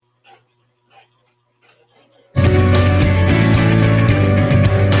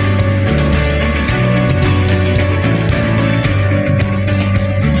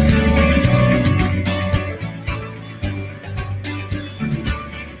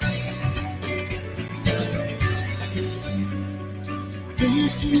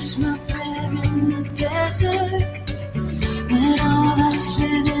This is my prayer in the desert, when all that's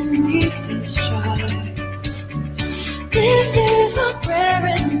within me feels dry. This is my prayer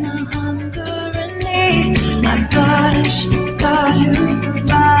in the hunger and need. My God is the God who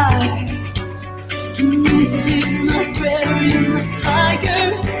provides. And this is my prayer in the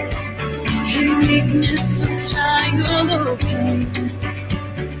fire, in weakness of trial or pain.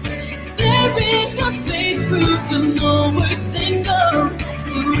 There is a faith proof to more worth than gold,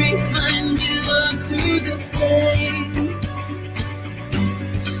 so refine me, Lord, through the flame.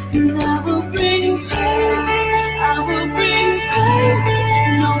 And I will bring praise, I will bring praise.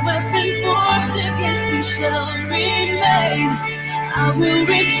 No weapon formed against me shall remain. I will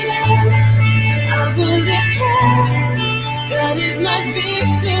rejoice, I will declare, God is my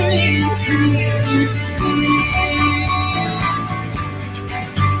victory and He is here.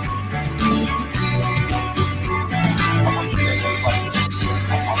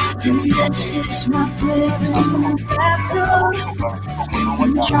 This is my prayer in the battle,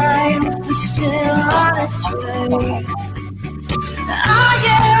 when triumph is still on its way. I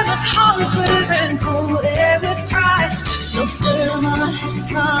am a conqueror and co-heir with Christ, so firm on His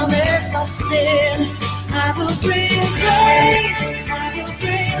promise I'll stand. I will bring praise, I will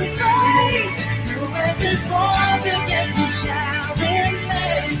bring praise. No weapon formed against me shall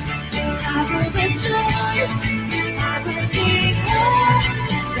remain. I will rejoice, I will declare,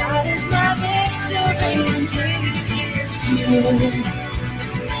 God is my victory and He is here.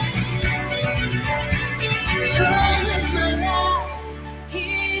 Come in my life,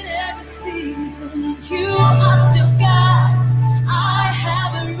 in every season, you are still God. I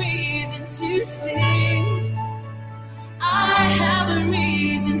have a reason to sing. I have a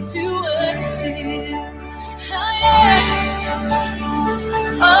reason to worship. Oh, yeah.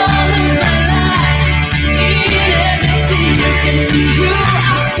 All of my life, in every season, you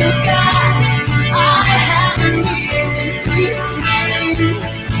are still God. I have a reason to sing.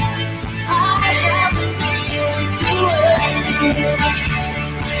 I have a reason to worship.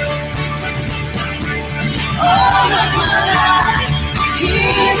 All of my life,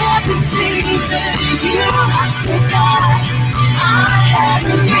 in every season, you are still God. I have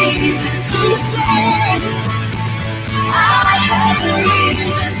a reason to sing. I have a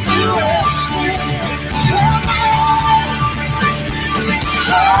reason to worship.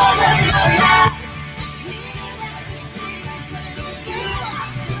 All of my life, in every season, you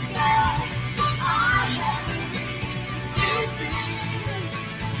are still God. I have a reason to sing.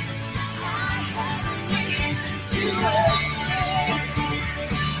 I have a reason to worship.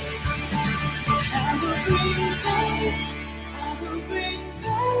 I will bring praise, I will bring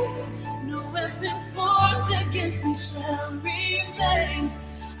praise. No weapon formed against me shall remain.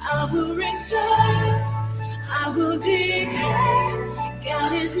 I will rejoice, I will declare,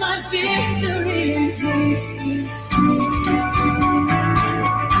 God is my victory and He is here.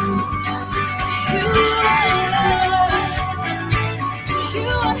 You are Lord, you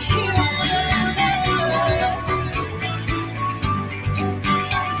are here.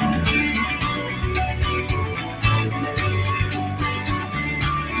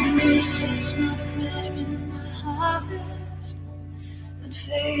 This is my prayer in my harvest, when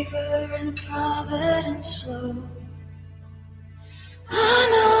favor and providence flow. I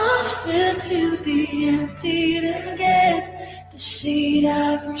know I'm fit to be emptied again. The seed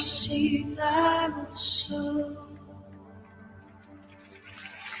I've received I will sow.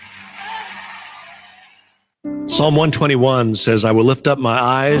 Psalm 121 says, I will lift up my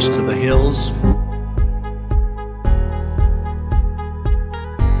eyes to the hills.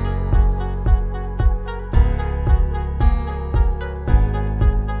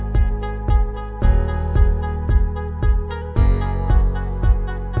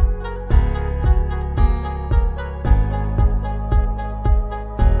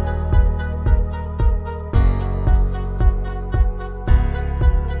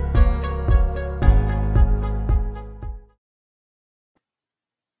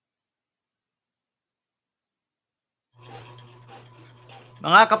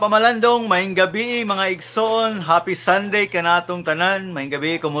 Mga kapamalandong, maayong gabi, mga igsoon. Happy Sunday kanatong tanan. Maayong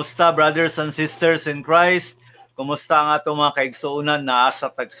gabi, kumusta brothers and sisters in Christ? Kumusta ang atong mga kaigsuonan na sa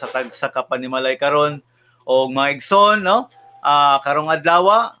tag sa kapanimalay karon? O mga igsoon, no? Karong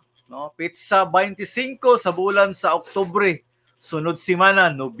adlaw, no? Pizza 25 sa bulan sa Oktubre. Sunod semana,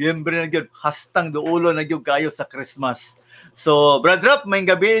 Nobyembre na gyud, hastang duulo na gyud kayo sa Christmas. So, brother,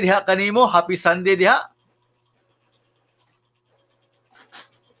 maayong gabi diha kanimo. Happy Sunday diha.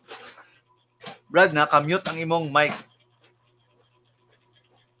 Brad, nakamute ang imong mic.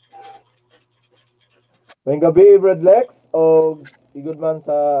 May gabi, Brad Lex, o igud man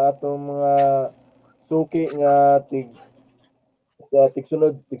sa atong mga suki nga sa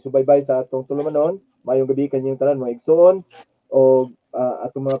tigsunod, tigsubaybay sa atong tulumanon. Mayong gabi kanyang tanan mga igsoon o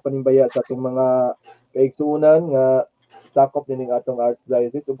atong mga panimbaya sa atong mga kaigsuonan nga sakop nining atong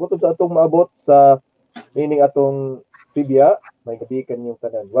Archdiocese. Ug kutob sa atong maabot sa nining atong Sibya, may gabi kanyang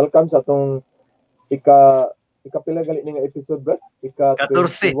tanan. Welcome sa atong ikapila gali ni nga episode, Brad?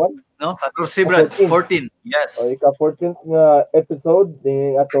 14, 21? no? 14, Brad. 14. Yes. O ika-14th nga episode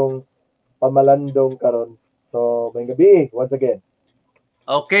ni atong Pamalandong Karon. So, may gabi once again.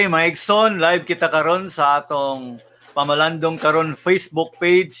 Okay, mga igsoon, live kita karon sa atong Pamalandong Karon Facebook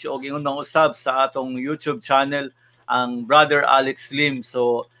page o ingon nang usab sa atong YouTube channel ang Brother Alex Lim.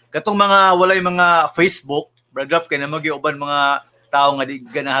 So, katong mga walay mga Facebook, Brother, kay na magiuban mga tao nga di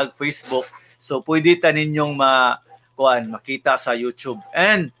ganahag Facebook. So, pwede ta ninyong makita sa YouTube.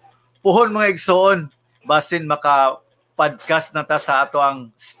 And puhon mga igsoon, basin maka podcast na ta sa ato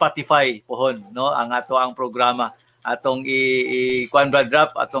ang Spotify puhon, no? Ang ato ang programa atong i-kuan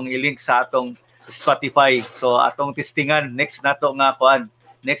drop atong i-link sa atong Spotify. So atong testingan next nato nga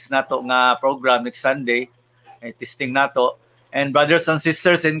program next Sunday. Testing nato. And brothers and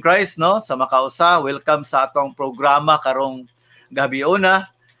sisters in Christ, no, sa makausa, welcome sa atong programa karong gabi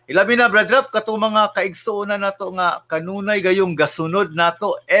una. Ilabi na brother, katong mga kaigsuonan nato nga kanunay gayong gasunod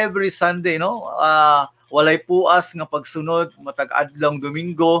nato every Sunday, no? Walay puas nga pagsunod matag adlong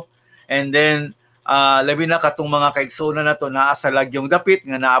Domingo, and then labi na katong mga kaigsoon na to naa sa lagyong dapit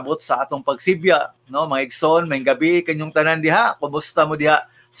nga naabot sa atong pagsibya, no? Mga igsoon, may gabi kanyong tanan diha, kumusta mo diha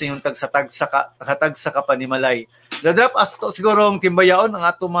sa inyong tagsa ka panimalay. Dadrap asto siguro timbayaon ang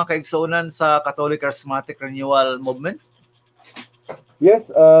atong mga kaigsuonan sa Catholic Charismatic Renewal Movement.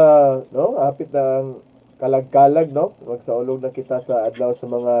 Yes, no, hapit na ang kalag-kalag, no? Magsaulog na kita sa adlaw sa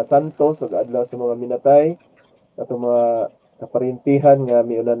mga santos, ug adlaw sa mga minatay, atong mga kaparintihan nga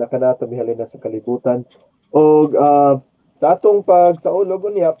miuna na kanato mihalin na sa kalibutan. Og sa atong pagsaulog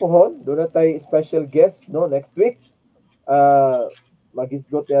unya pohon, doon na tay special guest, no, next week.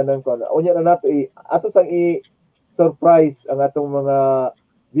 Magisgot yan ng kon. Unya na nato ato sang i-surprise ang atong mga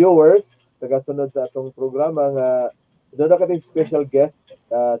viewers tagasunod sa atong programa nga doon na katong special guest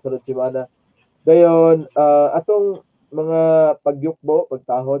sunod semana. Dayon atong mga pagyukbo,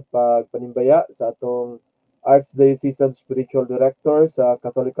 pagtahod, pagpanimbaya sa atong Archdiocesan Spiritual Director sa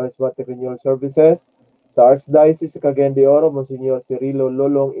Catholic Charismatic Renewal Services sa Archdiocese sa Cagayan de Oro, Monsignor Cirilo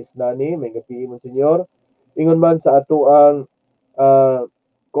Lolong Isnani. May gabi, Monsignor. Ingon man sa ato ang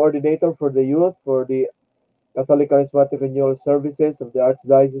Coordinator for the Youth for the Catholic Charismatic Renewal Services of the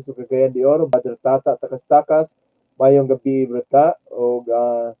Archdiocese of Cagayan de Oro, Brother Tata Takas-Takas. Mayong gabi, Brata. O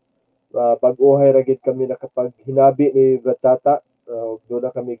pag-uhay ragid kami nakapaghinabi ni Bratata. Doon na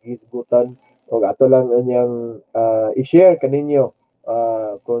kami gisgutan. O ato lang anyang i-share kaninyo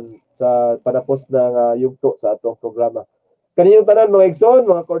kung sa panapos ng yugto sa atong programa. Kaninyong tanan mga igsoon,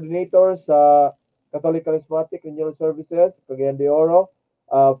 mga coordinator sa Catholic Charismatic Renewal Services, Cagayan de Oro,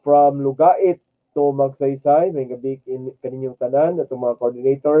 from Lugait to Magsaysay, may gabi kaninyong tanan, atong mga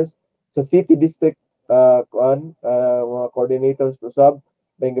coordinators sa City District, mga coordinators usab,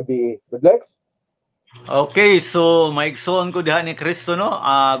 may gabi. Good Lex? Okay, so maigsoon ko diha ni Kristo, no?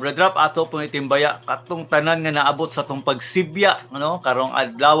 Brother, ato pong itimbaya katong tanan nga naabot sa tong pagsibya, no? Karong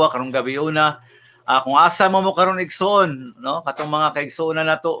adlaw, karong gabi una. Kung asa mo karon igsoon, no? Katong mga kaigsuonan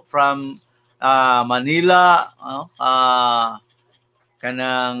nato from Manila, no?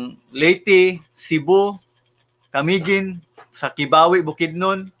 Kanang Leyte, Cebu, Camiguin, sa Kibawi,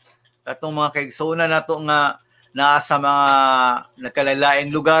 Bukidnon, katong mga kaigsuonan nato nga naa sa mga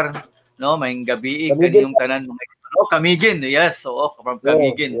nagkalalaing lugar, no, may gabi kaniyong tanan mga igsoon. Camiguin, yes, from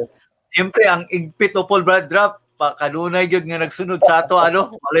Camiguin. Yes. Siyempre ang igpit o Paul Brad drop kanunay gyud nga nagsunod sa ato,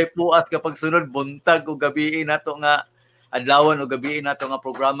 walay puas kapag sunod buntag o gabi nato nga adlawon o gabi nato nga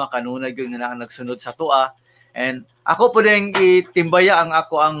programa, kanunay gyud nga nagsunod sa toa. And ako po din itimbaya ang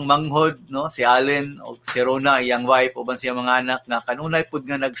manghod, no, si Allen o si Rona, iyang wife, uban siya mga anak nga kanunay pud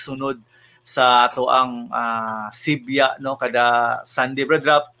nga nagsunod sa ato ang Sibya, no, kada Sunday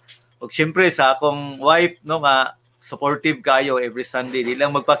brother. Ug siyempre sa akong wife, no, nga supportive kayo every Sunday, di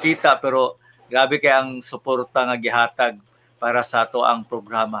lang magpakita pero grabe kay ang suporta nga gihatag para sa ato ang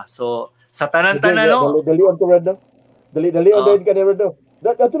programa. So sa tanan-tanan, no, dali on to Redo. Dali on din ka ni Redo.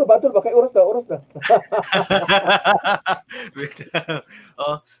 Batul ba kay oras na.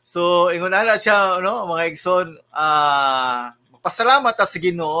 So ingon ana siya, no, mga igsoon, pasalamat ta sa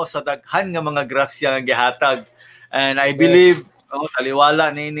Ginoo sa daghan nga mga grasya nga gihatag. And I believe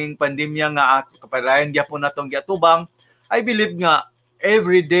taliwala nining pandemya nga kapadayon gyapon natong giatubang, I believe nga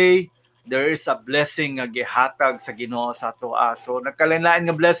every day there is a blessing nga gihatag sa Ginoo sa atoa. So nagkalain-lain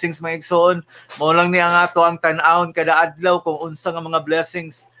nga blessings mga igsoon, mao lang ni ang ato ang tan-awon kada adlaw kung unsa nga mga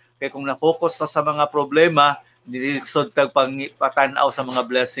blessings. Kay kung na-focus sa mga problema, nilisod tag pangipatan-aw sa mga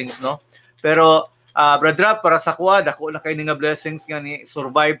blessings, no? Pero brother, para sa kuha, dako na kay nga blessings nga ni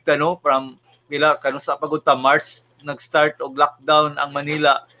survive ta, no? From pila kanus sa pagod ta March nag-start og lockdown ang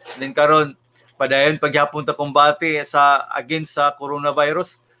Manila. Then karon padayon pagyapon ta kumbati sa against sa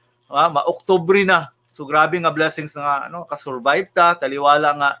coronavirus. Oktubre na. So grabe nga blessings nga ka-survive ta,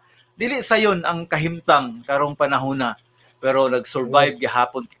 taliwala nga dili sayon ang kahimtang karong panahona. Pero nag-survive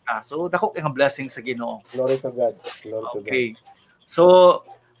gihapon kita. So dako kay nga blessings sa Ginoo. Glory to God. Glory to God. Okay. So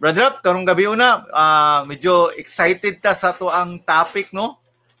brother, karong gabi una, medyo excited ta sa to ang topic, no?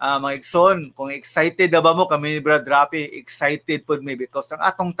 Mga igsoon, kung excited na ba mo kami ni Brad Rapi, excited po me because ang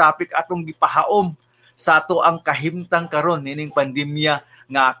atong topic atong gipahaom sa ato ang kahimtang karon nining pandemya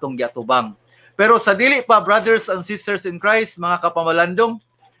nga atong giatubang. Pero sa dili pa, brothers and sisters in Christ, mga kapamalandong,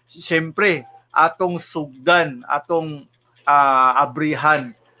 syempre atong sugdan, atong abrihan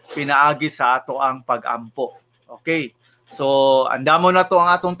pinaagi sa ato ang pag-ampo. Okay. So andamo na to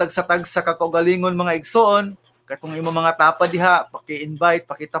ang atong tagsa-tagsa kakaugalingon mga igsoon. Katong imo mga tapa diha, paki-invite,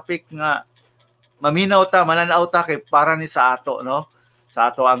 paki-topic nga maminaw ta, mananaw ta kay para ni sa ato, no?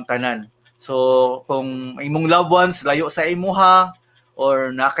 Sa ato ang tanan. So kung imong loved ones layo sa imuha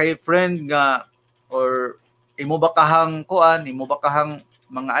or na kay friend nga or imo bakahang kuan, imo bakahang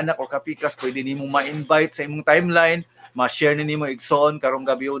mga anak or kapikas, pwede nimo ma-invite sa imong timeline, ma-share ni nimo igsoon karong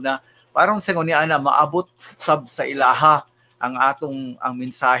gabi una. Parang sa ni ana maabot sab sa ilaha ang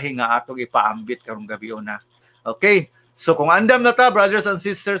mensahe nga atong ipaambit karong gabi una. Okay, so kung andam na ta, brothers and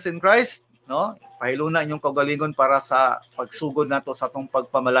sisters in Christ, no, pahiluna inyong kaugalingon para sa pagsugod nato sa atong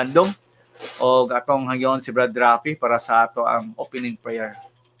pagpamalandong o atong hangyon si Brad Rapi para sa ato ang opening prayer.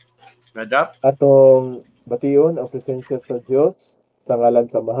 Brad Rap? Atong bation ang presensya sa Dios sa ngalan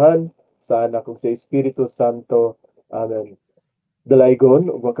samahan sa anak ug sa Espiritu Santo. Amen. Dalaygon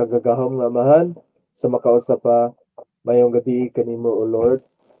ug makagagahom nga amahan sa makausa pa mayong gabi kanimo o Lord.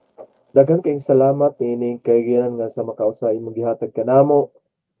 Daghan kayong salamat nining kaygayanan nga sa makausa imong gihatag kanamo.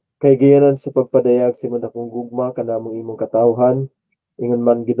 Kaygayanan sa pagpadayag sa imong dakong gugma kanamong imong katawhan. Ingon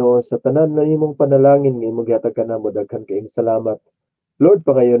man Ginoo sa tanan na imong panalangin nga imong gihatag kanamo, daghan kayong salamat. Lord,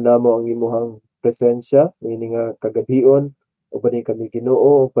 pangayon namo ang imong presensya nining nga kagabion ug baning kami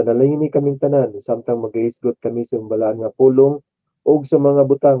Ginoo ug panalangin kaming tanan samtang magaisgot kami sa balaan nga pulong ug sa mga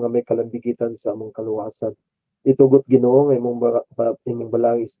butang nga may kalambigitan sa among kaluwasan. Itugot Ginoo nga imong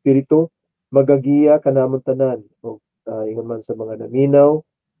balaang espiritu magagiya kanamon tanan ug ingon man sa mga naminaw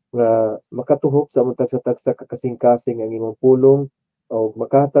nga makatuhok sa among tagsa-tagsa kakasing-kasing ang imong pulong ug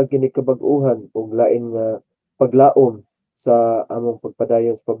makahatag kini kabag-uhan ug lain nga paglaom sa among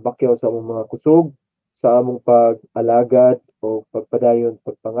pagpadayon sa pagbakyaw sa among mga kusog, sa among pag-alagad o pagpadayon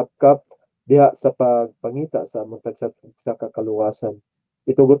pagpangapkap diha sa pagpangita sa among tagsa-tagsa kakaluwasan.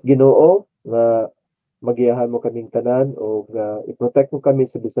 Itugot Ginoo nga magiyahan mo kaming tanan o i-protect mo kami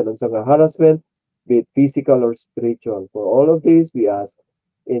sa bisan unsa nga harassment, be it physical or spiritual. For all of this, we ask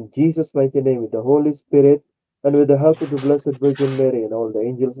in Jesus' mighty name with the Holy Spirit and with the help of the Blessed Virgin Mary and all the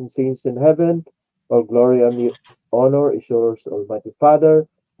angels and saints in heaven. All glory and honor is yours, Almighty Father,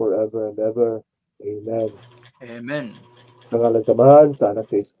 forever and ever. Amen. Amen. Pangalan samahan sa anak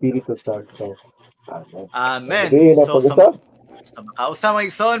sa Espiritu Santo. Amen. Amen. Gabi na So pag-usap. sa makausa mga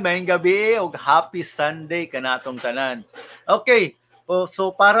igsoon, mayong gabi ug happy Sunday kanatong tanan. Okay,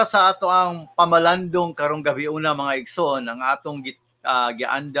 so para sa ato ang pamalandong karong gabi una mga igsoon, ang atong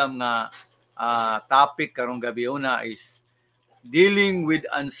giandam nga topic karong gabi una is dealing with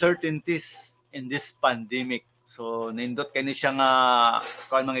uncertainties in this pandemic. So nindot kani siya nga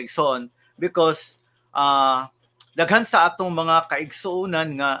kuan mga igsoon because daghan sa atong mga kaigsuonan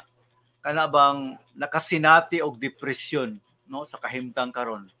nga kanabang nakasinati og depression, no, sa kahimtang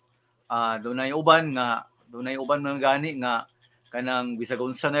karon. Dunay uban man gani nga kanang bisag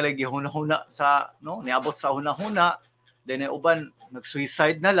unsa na lang gihuna-huna sa, no, niabot sa huna-huna, dunay uban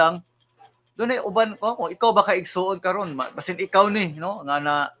nag-suicide na lang. Dunay uban kung ikaw ba kaigsuon karon, basin ikaw ni, no,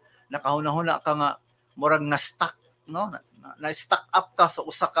 nga nakahuna-huna ka nga murag na-stuck, no, na-stuck up ka sa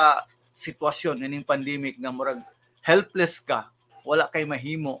usa ka sitwasyon nining pandemic nga murag helpless ka, wala kay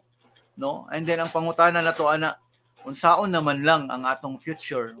mahimo, no? And then ang pangutana nato ana, unsaon naman lang ang atong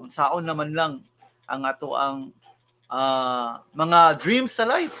future, unsaon naman lang ang ato ang mga dreams sa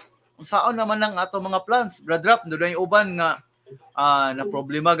life, unsaon naman lang ato mga plans. Brad Rap, dunay uban nga na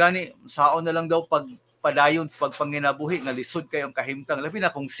problema gani, unsaon na lang daw pagpadayon sa pagpanginabuhi nga lisod kayong kahimtang, labi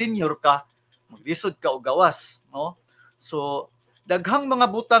na kung senior ka, maglisod ka og gawas, no? So daghang mga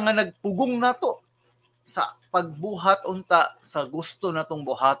butang nga nagpugong nato sa pagbuhat unta sa gusto natong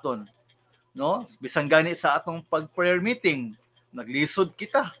buhaton, no? Bisan gani sa atong pag-prayer meeting, naglisod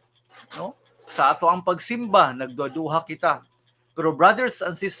kita, no? Sa ato ang pagsimba, nagduduha kita. Pero brothers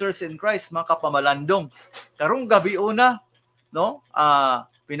and sisters in Christ, mga kapamalandong, karong gabi una, no?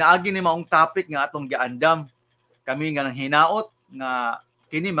 Pinaagi ni maong topic nga atong giandam. Kami nga nang hinaot nga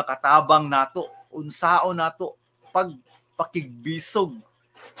kini makatabang nato, unsaon nato pagpakigbisog,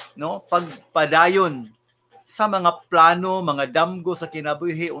 no? Pagpadayon sa mga plano, mga damgo sa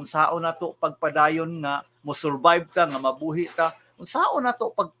kinabuhi, unsaon nato pagpadayon nga mo survive ta, nga mabuhi ta, unsaon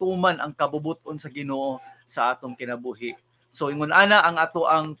nato pagtuman ang kabubuton sa Ginoo sa atong kinabuhi. So ingon ana ang ato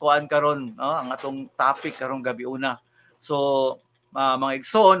ang kuan karon, no? Ang atong topic karong gabi una. So mga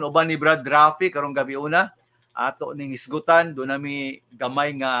igsoon uban ni Brad Rafi karong gabi una, ato ning isgutan do nami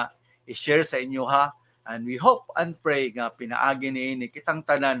gamay nga i-share sa inyo ha. And we hope and pray nga pinaagi ni kitang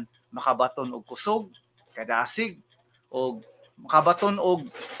tanan makabaton og kusog, kadasig, o makabaton og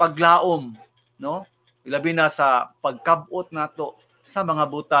paglaom, no? Ilabi na sa pagkabot nato sa mga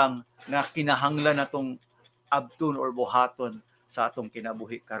butang nga kinahanglan natong abton or buhaton sa atong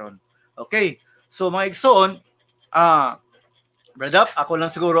kinabuhi karon. Okay, so mga igsoon, Brad, ako lang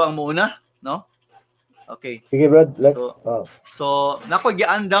siguro ang muuna, no? Okay. Sige, Brad. Let's, So nako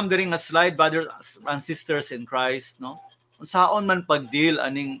giandam diri nga slide, brothers and sisters in Christ, no? Unsaon man pag-deal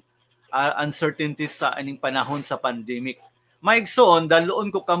aning uncertainties sa aning panahon sa pandemic. Maigsoon,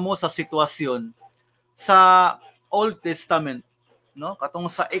 daluon ko kamo sa sitwasyon sa Old Testament, no? Katong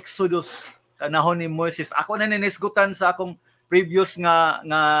sa Exodus, kanahon ni Moses. Ako na ninisgutan sa akong previous nga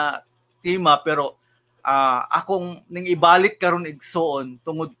tema, pero akong ning ibalik karon igsoon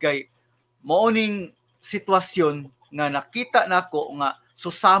tungod kay mao ning sitwasyon nga nakita nako nga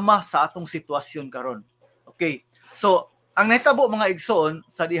susama sa atong sitwasyon karon. Okay. So, ang nahitabo mga igsoon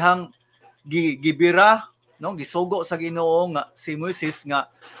sa dihang gibira, no, gisugo sa Ginoo nga si Moses nga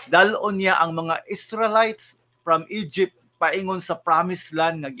dalon niya ang mga Israelites from Egypt paingon sa promised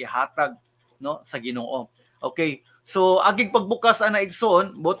land nga gihatag, no, sa Ginoo. Okay. So, agig pagbukas ana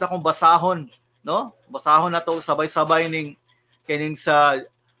igsoon, buot akong basahon, no? Basahon na to sabay-sabay ning kining sa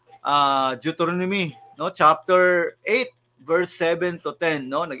Deuteronomy, no, chapter 8 verse 7 to 10,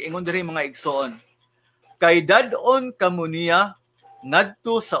 no? Nag-ingon diri mga igsoon. Kay dadon kamo niya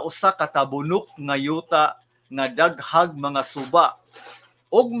ngadto sa usa ka tabunok nga yuta nga daghag mga suba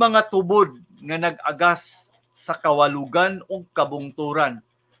ug mga tubod nga nag-agas sa kawalugan ug kabungturan.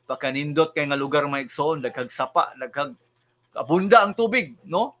 Pakanindot kay nga lugar mga igsoon, daghag sapa, daghag abunda ang tubig,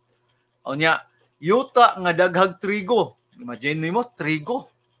 no? Unya, yuta nga daghag trigo. Imagine nimo trigo.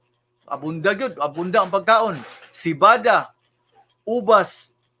 Abunda gyud, abunda ang pagkaon. Sibada,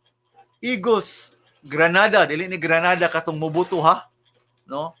 ubas, igos, granada, dili ni granada katong mubuto ha,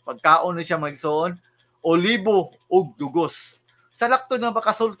 no? Pagkaon ni siya magsoon, olibo ug dugos. Sa lakto nga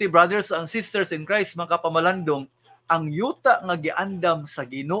makasulti, brothers and sisters in Christ, mga kapamalandong, ang yuta nga giandam sa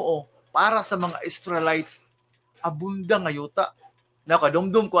Ginoo para sa mga Israelites, abunda nga yuta.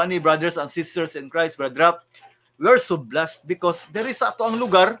 Nakadumdum ko ani, brothers and sisters in Christ, brother, we're so blessed because there is ato ang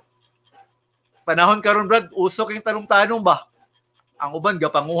lugar. Panahon karon, Brad, usok yung tanong-tanong ba? Ang uban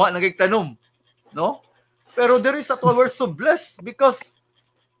gapanguha nagigtanom, no? Pero there is ato, we're so blessed because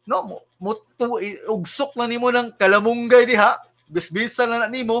no, ugsok na nimo ng kalamunggay diha, bisbisan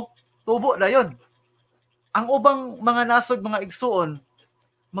na nimo, tubo na yon. Ang ubang mga nasod, mga igsuon,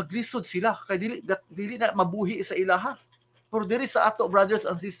 maglisod sila kay dili na mabuhi sa ilaha. Pero diri sa ato, brothers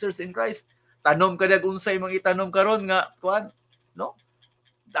and sisters in Christ, tanom kadag unsay mga itanom karon nga kuan, no?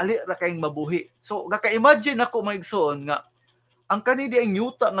 Dali ra kayong mabuhi. So gaka-imagine ako mga igsoon nga ang kanidi ang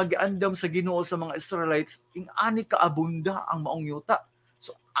yuta nga giandam sa Ginoo sa mga Israelites, ing-ani ka abunda ang maong yuta.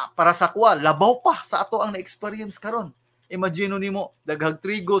 So para sa kuwa, labaw pa sa ato ang na-experience karon. Imagine nimo, daghag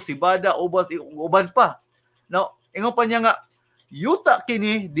trigo, sibada, ubas, uban pa. Now, ingon pa niya nga, yuta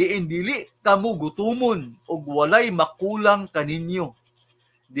kini diin dili kamo gutumon ug walay makulang kaninyo.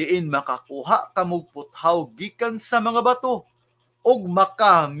 Diin makakuha kamo puthaw gikan sa mga bato ug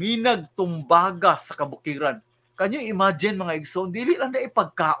makaminag tumbaga sa kabukiran. Kanyo imagine mga igsoon, dili lang na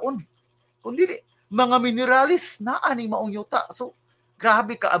ipagkaon, kundi mga mineralis na ani maong yuta. So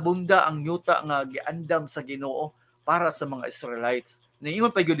grabe ka abunda ang yuta nga giandam sa Ginoo para sa mga Israelites. Ningon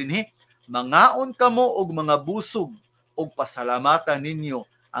pa gyud dinhi, mangaon kamo og mga busog ug pasalamatan ninyo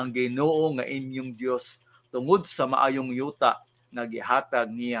ang Ginoo nga inyong Dios tungod sa maayong yuta nga gihatag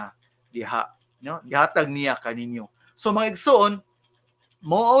niya diha, no? Gihatag niya kaninyo. So mga igsoon,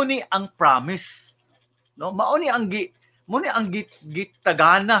 mao ni ang promise, no? Mao ni ang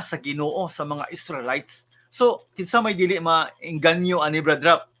gitagana sa Ginoo sa mga Israelites So kinsa may dili maengganyo ani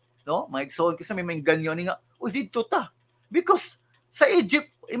brother, no? Mga igsoon kinsa may maengganyo ani nga, uy didto ta. Because sa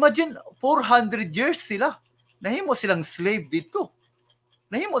Egypt, imagine 400 years sila. Nahimo silang slave dito.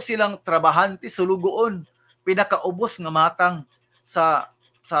 Nahimo silang trabahante sulugoon, pinakaubos nga matang sa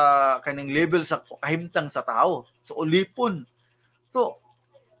kaning level sa kahimtang sa tao. So ulipon. So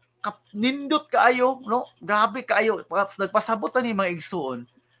nindot kaayo, no? Grabe kaayo. Perhaps nagpasabot ni mga igsoon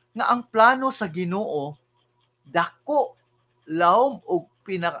nga ang plano sa Ginoo dako, lawom og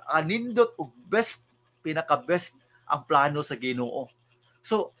pinakanindot og pinaka-best ang plano sa Ginoo.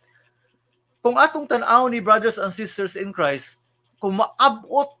 So kung atong tan-aw ni brothers and sisters in Christ, kung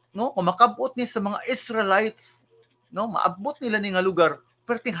maabot, no, kung makabot ni sa mga Israelites, no, maabot nila ni nga lugar,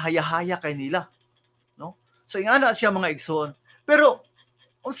 perting haya-haya kay nila, no? So ingana siya mga igsoon. Pero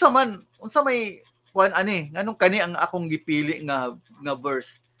unsa may kuan ani, nganong kani ang akong gipili nga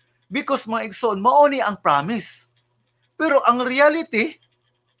verse? Because mga igsoon, mao ni ang promise. Pero ang reality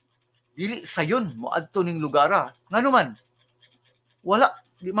dili sayon moadto ning lugara. Ngano man? Wala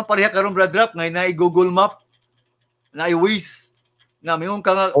di man pareha karon brother ngay na Google Map, na Waze. Nga mingon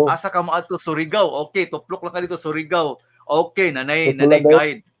ka nga asa ka moadto Surigao. Okay, tuplok lang ka dito Surigao. Okay, nanay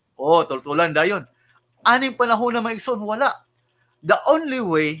guide. Tultulan dayon. Aning panahon na maigsoon wala. The only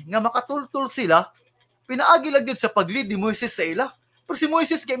way nga makatultol sila, pinaagi lang sa paglid ni Moises sa ila. Pero si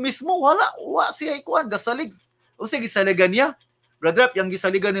Moises kay mismo wala siya ikuan gasalig. O sige gisaligan niya. Brother, yang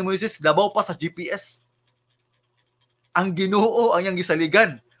gisaligan ni Moises labaw pa sa GPS. Ang Ginoo ang yang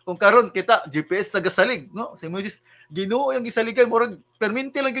gisaligan. Kung karon kita GPS sa gasalig, no? Si Moises Ginoo yang gisaligan, murag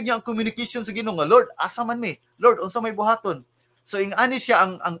permente lang gyud niya ang communication sa Ginoo nga Lord, asa man mi? Lord, unsa may buhaton? So ingani siya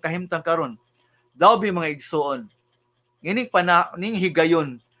ang kahimtang karon. Daw bi mga igsoon. Ning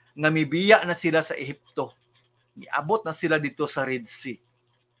higayon nga mibiya na sila sa Ehipto. Niabot na sila dito sa Red Sea.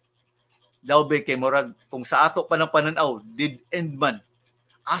 Daw ba kay murag kung sa ato pa ng pananaw, did end man.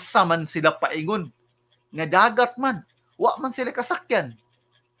 Asa man sila paingon. Nga dagat man. Wa man sila kasakyan.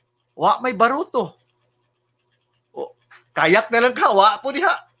 Wa may baruto. O, kayak na lang ka, wa po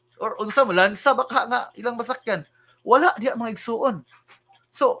diha. Or unsa mo, lansa baka nga ilang masakyan. Wala diha mga igsuon.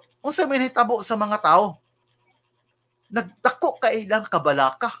 So, unsa may hitabo sa mga tao? Nagdako ka ilang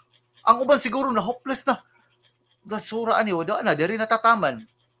kabalaka. Ang uban siguro na hopeless na. Basura ani, wala na, diri natataman.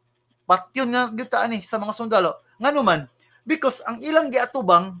 Patyon nga gyud ta ani sa mga sundalo. Ngano man, because ang ilang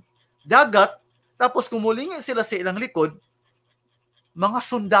giatubang dagat, tapos kumulingi sila sa ilang likod, mga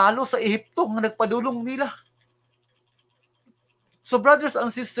sundalo sa Ehipto nga nagpadulong nila. So brothers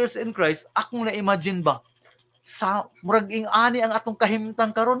and sisters in Christ, akong na-imagine ba, sa murag ani ang atong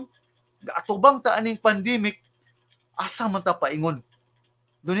kahimtang karon, gaatubang ta aning pandemic, asa man ta paingon?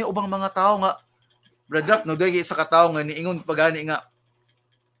 Dunay ubang mga tao nga, brother, no dagay sa katawo nga niingon pagani nga,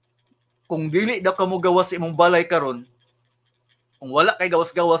 kung dili daw ka mo gawas sa imong balay karon, kung wala kay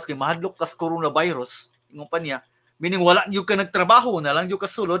gawas-gawas kay mahadlok kas coronavirus, ingon pa niya, meaning wala niyo ka nagtrabaho, na lang niyo ka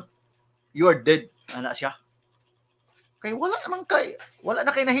sulod, you are dead, ana siya. Kay wala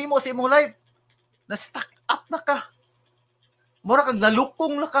na kay nahimo sa imong life. Na stuck up na ka. Mura kag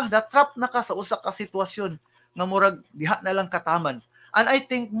nalukong na ka, na-trap na ka sa usa ka sitwasyon nga murag diha na lang kataman. And I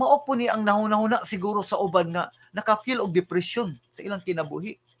think mao po ni ang nahuna-huna siguro sa uban nga naka-feel og depression sa ilang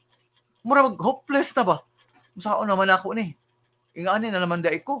kinabuhi. Mura hopeless na ba? Saan naman ako ni? Ingani na naman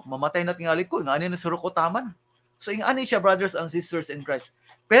dai ko, mamatay na tingali ko, ingani na surok ko taman. So ingani siya brothers and sisters in Christ.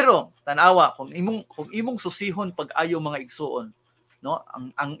 Pero tanawa kung imong susihon pag-ayo mga igsuon, no?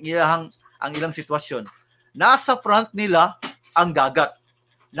 Ang ilang sitwasyon. Nasa front nila ang dagat.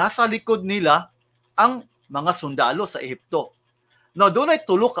 Nasa likod nila ang mga sundalo sa Ehipto. No, doon ay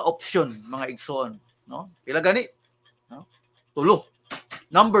tulo ka option mga igsuon, no? Pila gani? No? Tulo.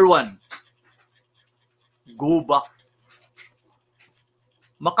 Number 1. Go back.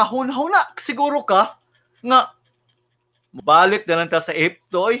 Makahuna-huna siguro ka nga balik na lang ta sa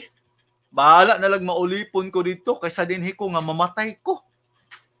Ehipto, oy. Bahala na lang maulipon ko dito kaysa dinhi ko nga mamatay ko.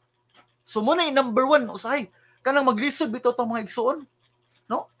 So muna yung number 1, usahay. Kanang maglisod dito itong mga igsuon.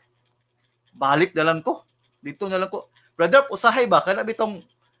 No? Balik na lang ko. Dito na lang ko. Brother, usahay ba? Kana bitong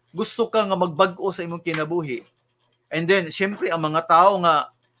gusto ka nga magbag-o sa imong kinabuhi. And then, syempre, ang mga tao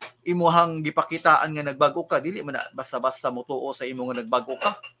nga imuhang gipakitaan nga nagbago ka, dili man basta-basta mutuo sa imo nga nagbago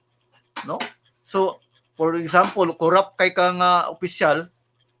ka. No? So, for example, corrupt kay ka nga opisyal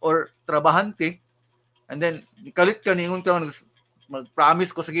or trabahante, and then kalit ka ningon ka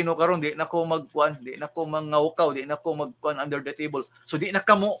mag-promise ko sa Ginoo karon di na ko magkuan, di na ko mangawkaw, di na ko magkuan under the table. So di na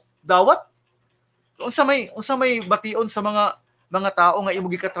kamo dawat. Unsa may bation sa mga tao nga imo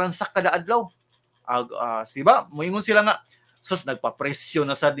gika-transact kada adlaw. Siba, moingon sila nga sus nagpa-presyo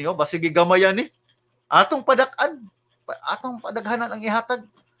na sad niyo, basig gigamayan ni. Atong padaghanan ang ihatag.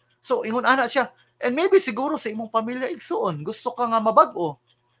 So ingon ana siya, and maybe siguro sa imong pamilya igsuon, gusto ka nga mabag-o.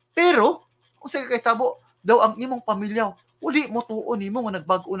 Pero unsay kay tabo daw ang imong pamilya, uli mo tuon nimo nga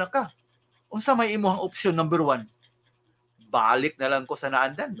nagbag-o na ka. Unsa may imong option number 1? Balik na lang ko sa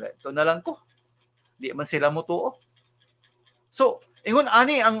naandan. Ito na lang ko. Di man sila mo tuo. So, ingon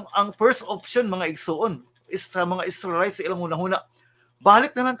ani ang first option mga igsuon is sa mga Israelites sa ilang hunahuna.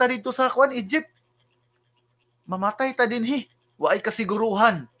 Balik na lang ta dito sa Egypt. Mamatay ta dinhi. Waay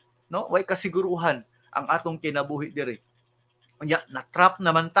kasiguruhan, no? Waay kasiguruhan ang atong kinabuhi diri. Unya na-trap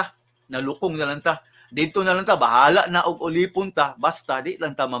naman ta, nalukong na lang ta. Dito na lang ta, bahala na og ulipon ta, basta di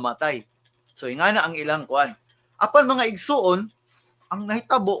lang ta mamatay. So ingana ang ilang kuan. Apan mga igsuon, ang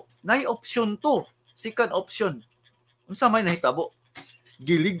nahitabo, nay option 2, second option. Unsa may nahitabo?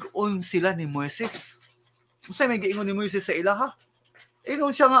 Gilig-on sila ni Moises. Unsa may giingon ni Moises sa ilaha?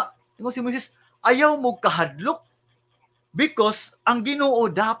 Ingon si Moises, ayaw mo kahadlok because ang Ginoo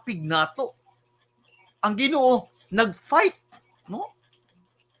dapig nato. Ang Ginoo nag-fight, no?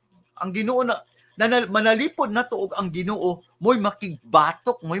 Ang Ginoo na manalipod nato og ang Ginoo mo'y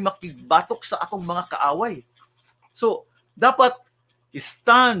makigbatok sa atong mga kaaway. So, dapat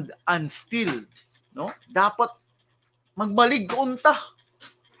stand and still, no? Dapat magmalig-on ta.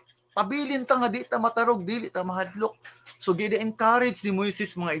 Pabilin ta nga di ta matarog, dili ta mahadlok. So, gina-encourage ni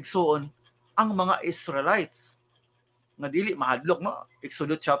Moises mga igsoon ang mga Israelites nga dili mahadlok, no?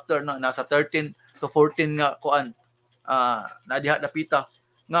 Exodus chapter na nasa 13 to 14 nga kuan na diha dapita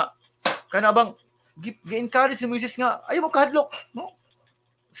nga kanabang gi-encourage si Moises nga ayaw mo kahadlok, no?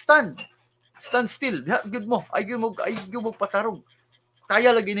 Stand still. Diha gud mo, ay gyud mo patarog. Kaya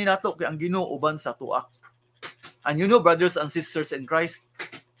lagi ni nato kay ang Ginoo uban sa tuwa. And you know, brothers and sisters in Christ,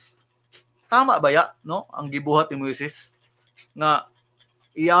 tama ba ya, no? Ang gibuhat ni Moises nga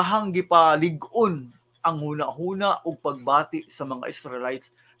iyahang gipalig-on ang huna-huna og pagbati sa mga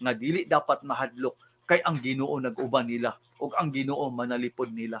Israelites nga dili dapat mahadlok kay ang Ginoo nag-uban nila ug ang Ginoo manalipod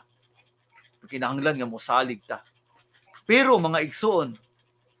nila. Kinahanglan nga mosalig ta. Pero mga igsoon,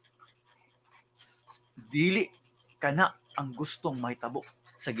 dili kana ang gustong mahitabo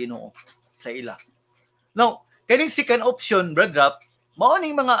sa Ginoo sa ila. Now, kaning second option, brother, mao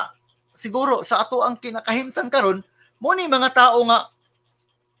ning mga siguro sa ato ang kinakahimtang karon, mo ning mga tao nga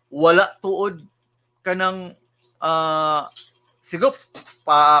wala tuod kanang siguro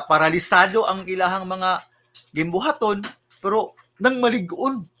paralisado ang ilahang mga gimbuhaton pero nang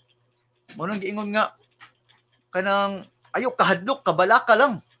malig-on. Mo nang giingon nga kanang ayo kahadlok kabalaka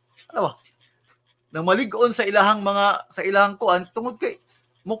lang. Ano ba? Nang malig-on sa ilahang kuan tungod kay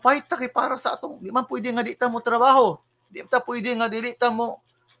mo fight ta kay para sa atong di man pwede nga di ta mo trabaho. Di ta pwede nga dili ta mo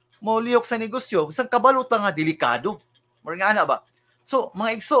lihok sa negosyo. Isang kabalo ta nga delikado. Mo nga ana ba? So,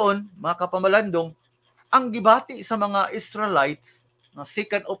 mga igsoon, mga kapamalandong, ang gibati sa mga Israelites na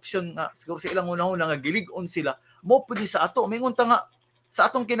second option nga siguro sa ilang una-una nga gilig-on sila mo pwede sa ato mingon ta nga sa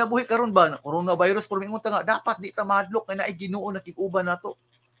atong kinabuhi karon ba na coronavirus pero mingon ta nga dapat di ta mahadlok kay naay Ginoo nakig-uban nato.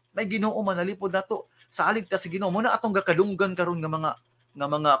 May Ginoo manalipod nato. Salig ta sa Ginoo. Muna atong gakadunggan karon nga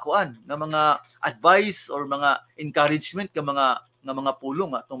mga advice or mga encouragement nga mga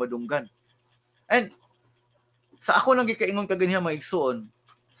pulong nga atong madunggan. And sa ako lang gikaingon kaganiha mga igsoon,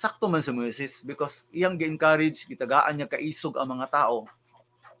 sakto man sa Moses because iyang gi-encourage, gitagaan niya kaisog ang mga tao.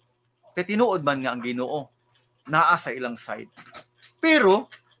 Kay tinuod man nga ang Ginoo naa sa ilang side. Pero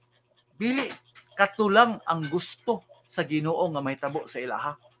dili katulang ang gusto sa Ginoo nga mahitabo sa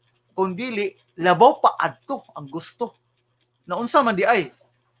ilaha. Kung dili labaw pa adto ang gusto. Na unsa man di ay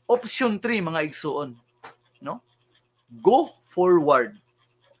option 3 mga igsoon, no? Go forward.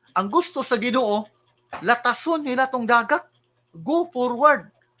 Ang gusto sa Ginoo latason nila tong dagat. Go forward.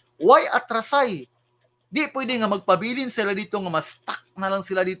 Why atrasay? Di pwede nga magpabilin sila dito nga mas stuck na lang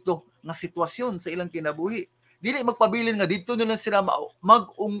sila dito nga sitwasyon sa ilang kinabuhi. Dili magpabilin nga dito na lang sila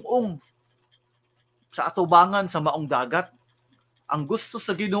mag-ung-ung sa atubangan sa maong dagat. Ang gusto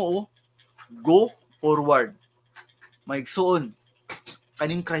sa Ginoo, go forward. Maigsuon,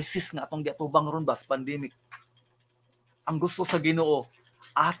 kaning crisis nga atong giatubang ron bas pandemic. Ang gusto sa Ginoo,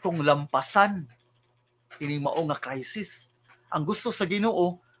 atong lampasan ining mao nga crisis. Ang gusto sa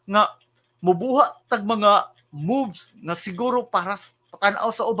Ginoo nga mubuha tag mga moves nga siguro para patanaw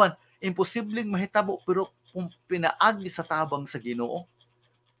sa uban imposibleng mahitabo pero kung pinaagi sa tabang sa Ginoo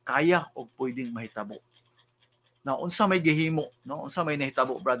kaya og pwedeng mahitabo. Na unsa may gihimo, no? Unsa may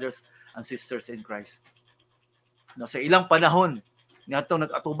nahitabo, brothers and sisters in Christ. Na sa ilang panahon ngadto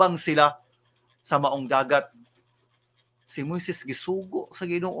nag-atubang sila sa maong dagat. Si Moises gisugo sa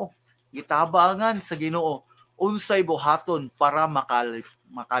Ginoo, gitabangan sa Ginoo unsay buhaton para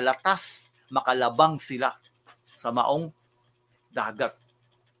makalatas makalabang sila sa maong dagat.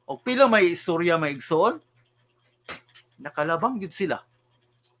 O pila may istorya may igsoon, nakalabang gid sila.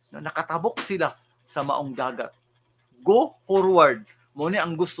 Nakatabok sila sa maong dagat. Go forward. Mo ni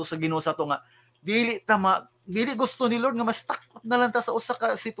ang gusto sa Ginoo sa to nga dili gusto ni Lord nga mas takot na lang ta sa usa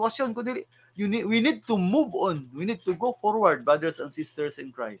ka sitwasyon kundi we need to move on. We need to go forward, brothers and sisters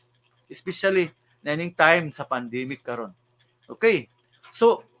in Christ. Especially na ning time sa pandemic karon. Okay.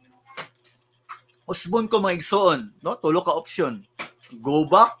 So usbon ko mga igsoon, no? Tulo ka option. Go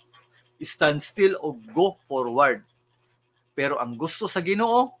back, stand still o go forward. Pero ang gusto sa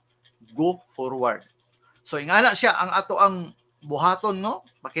Ginoo, go forward. So ingana siya ang ato ang buhaton, no?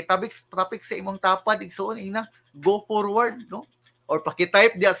 Pakitabik sa imong tapad igsoon ina, go forward, no? Or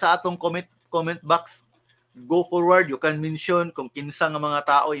pakitype dia sa atong comment box. Go forward, you can mention kung kinsa nga mga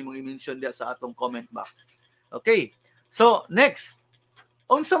tao imong i-mention dia sa atong comment box. Okay. So next,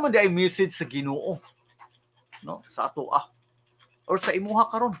 unsa man di ay message sa Ginoo, no? Sa ato or sa imuha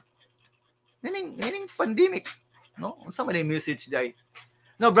karon. Nining pandemic, no? Unsa man di message di ay.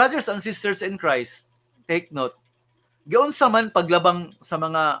 Now, brothers and sisters in Christ, take note. Giunsa man paglabang sa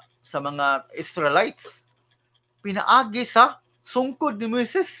mga Israelites, pinaagi sa sungkod ni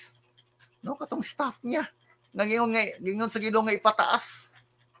Moses, no? Katong staff niya. Ngayon sa Ginoo nga ipataas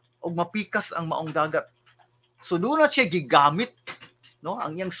og mapikas ang maong dagat. So doon na siya gigamit, no?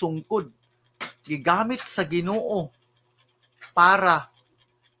 Ang iyang sungkod gigamit sa Ginoo para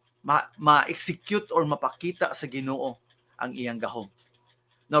ma-execute or mapakita sa Ginoo ang iyang gahom.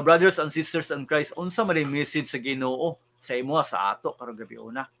 Now, brothers and sisters in Christ, unsa man ang message sa Ginoo sa imo sa ato karong gabi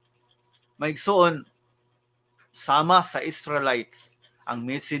una? Maigsoon, sama sa Israelites ang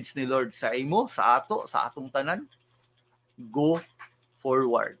message ni Lord sa imo, sa ato, sa atong tanan, go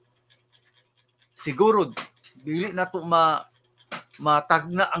forward. Siguro dili na to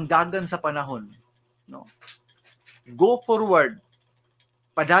matagna ang dagan sa panahon, no? Go forward.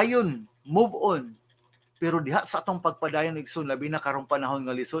 Padayon, move on. Pero diha sa atong pagpadayon igsoon labi na karong panahon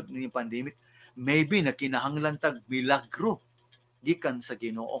nga lisod ni pandemic, maybe nakinahanglan tag milagro gikan sa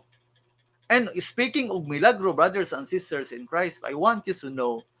Ginoo. And speaking of milagro, brothers and sisters in Christ, I want you to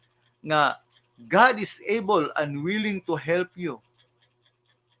know nga God is able and willing to help you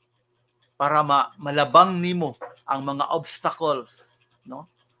para malabang nimo ang mga obstacles, no,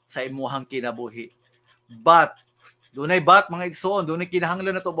 sa imuhang kinabuhi. But dunay mga igsoon, dunay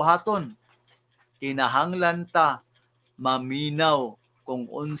kinahanglan nato buhaton. Kinahanglan ta maminaw kung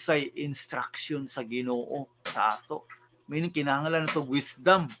unsay instruction sa Ginoo sa ato. Meaning kinahanglan nato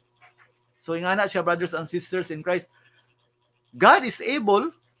wisdom. So ingana siya, brothers and sisters in Christ, God is able,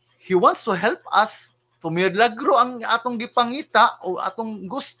 He wants to help us. Milagro ang atong gipangita o atong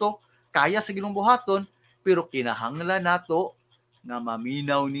gusto kaya sa Ginoong buhaton, pero kinahanglan nato nga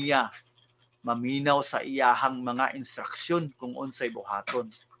maminaw niya, maminaw sa iyahang mga instruction kung unsay buhaton.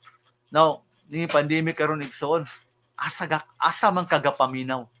 Now, ni pandemic karon igsoon, asa man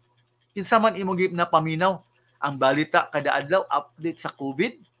kagapaminaw. Kinsa man imong napaminaw ang balita kada adlaw update sa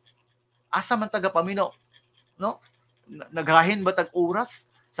COVID? Asa man tagapaminaw, no? Naghahin ba tag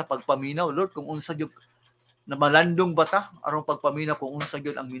oras sa pagpaminaw, Lord, kung unsa gyud na malandong bata aron pagpaminaw kung unsa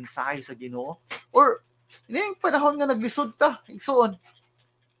gyud ang mensahe sa Ginoo? Or ning panahon nga naglisod ta igsoon,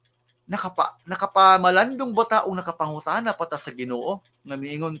 nakapamalandong bata o nakapangutana pa ta sa Ginoo nga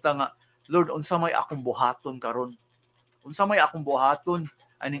miingon ta nga, Lord, unsa may akong buhaton karon? Unsa may akong buhaton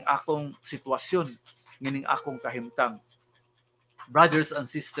aning akong sitwasyon, nganing akong kahimtang? Brothers and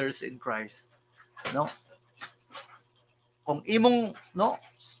sisters in Christ, no? Kung imong, no,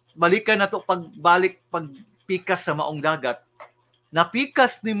 balikan nato pagpikas sa maong dagat,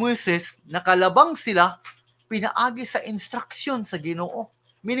 napikas ni Moses, nakalabang sila, pinaagi sa instruction sa Ginoo.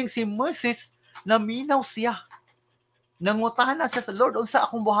 Meaning si Moses, naminaw siya. Nangutana siya sa Lord, unsa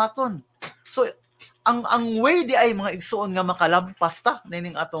akong buhaton? So, ang way di ay mga igsoon nga makalampas ta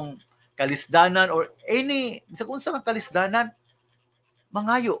nining atong kalisdanan or any sa unsa nga kalisdanan,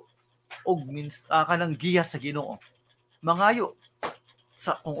 mangayo og kanang giya sa Ginoo. Mangayo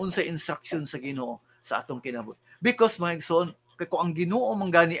sa kung unsay instruction sa Ginoo sa atong kinabuhi. Because mga igsoon, kay kung ang Ginoo man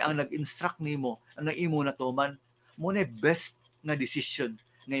gani ang nag-instruct nimo, ang imo natuman, mo na best nga decision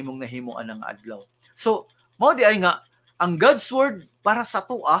nga imong nahimuan ang adlaw. So, mao di ay nga ang God's word para sa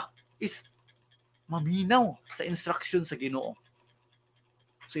tuwa is maminaw sa instruction sa Ginoo.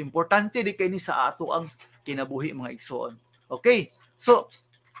 So importante di kay ni sa ato ang kinabuhi mga igsoon. Okay? So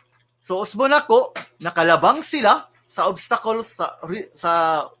usbon ako, nakalabang sila sa obstacles sa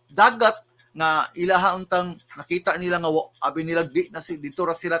dagat nga ilaha untang nakita nila nga abi nila di na dito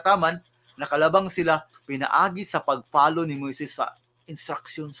ra sila taman, nakalabang sila pinaagi sa pag-follow ni Moises sa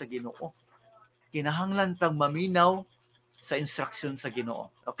instruction sa Ginoo. kinahanglan tang maminaw sa instruction sa Ginoo.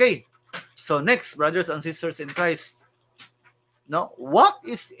 Okay. So next, brothers and sisters in Christ, no, what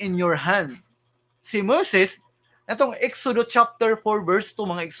is in your hand? Si Moses, itong Exodus chapter 4 verse 2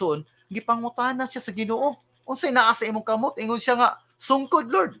 mga igsoon, gipangutana siya sa Ginoo. Unsay naa sa imong kamot? Ingon siya nga,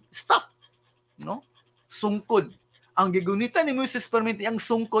 sungkod Lord, stop. No? Sungkod. Ang gigunita ni Moses perminti ang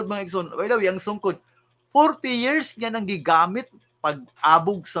sungkod mga igsoon. By the way, ang sungkod 40 years niya nang gigamit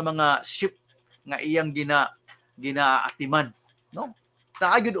pag-abog sa mga ship nga iyang ginaatiman, no?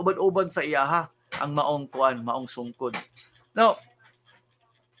 Taagid ubad-ubad sa iyaha ang maong kuan, maong sungkod. Now,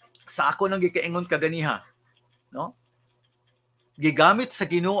 sa ako nang gikaingon kaganiha, no? Gigamit sa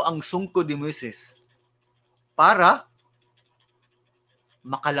Ginoo ang sungkod ni Moses para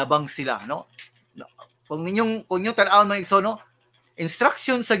makalabang sila, no? Kung inyong tan-awon mga igsoon, no?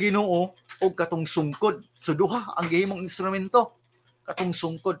 Instruction sa Ginoo og katong sungkod. So duha ang gihimong instrumento, katong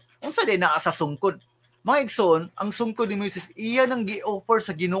sungkod. Unsa day naa sa sungkod? Mga igsoon, ang sungkod ni Moses iya nang gi-offer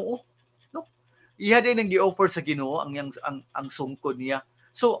sa Ginoo, no? Iya din nang gi-offer sa Ginoo ang sungkod niya.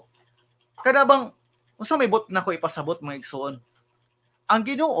 So kada bang unsa may bot nako ipasabot mga igsoon? Ang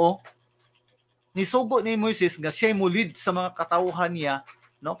Ginoo nisugo ni Moses nga siya mo lead sa mga katawhan niya,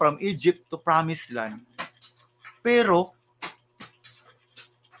 no, from Egypt to Promised Land. Pero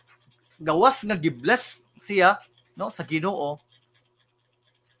gawas nga gibless siya, no, sa Ginoo,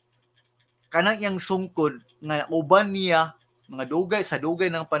 kanang iyang sungkod nga uban niya mga dugay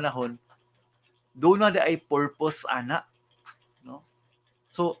ng panahon, doon na ay purpose ana, no?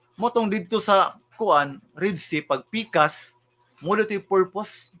 So motong dito sa kuan Red Sea pagpikas mo dito yung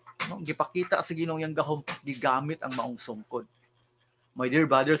purpose, no? Gipakita sa Ginoo yang gahom gigamit ang maong sungkod. My dear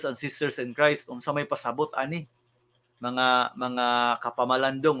brothers and sisters in Christ, unsa may pasabot ani mga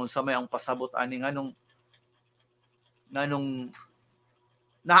kapamalandong, unsa may ang pasabot ani nganong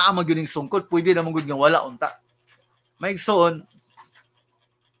naa man gyud sungkod, pwede namang gud nga wala unta. Maigsoon,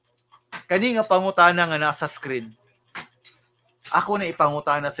 kani nga pangutana nga nasa screen, ako na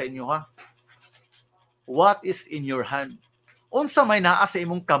ipangutana sa inyo ha. What is in your hand? Unsa may naa sa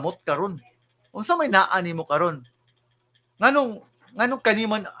imong kamot karon? Unsa may naa nimo karon? Nganong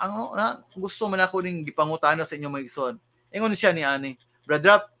kaniman ang gusto man ako ning gipangutana sa inyo mga igsoon. Ingon siya ni ani,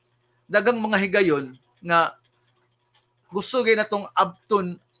 brother, dagang mga higayon nga gusto gay natong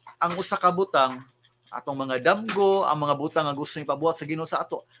abton ang usa ka butang, atong mga damgo, ang mga butang nga gusto ipabuhat sa Ginoo sa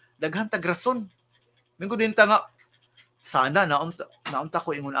ato. Daghan tag rason. Mingo din ta nga sana naunta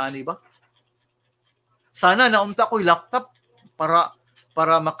ko ingon ani ba? Sana naunta ko laptop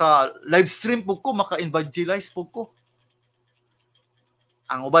para maka live stream pug ko, maka evangelize pug ko.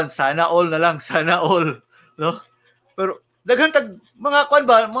 Ang uban sana all na lang, sana all, no? Pero daghan tag mga kuan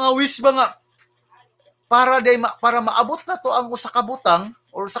ba, mga wish ba nga para maabot na to ang usa ka butang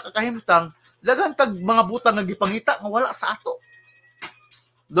or sa kakahimtang, daghan tag mga butang nga gipangita nga wala sa ato.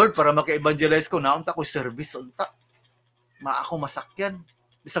 Lord, para maka-evangelize ko, naunta ko service unta. Ako masakyan,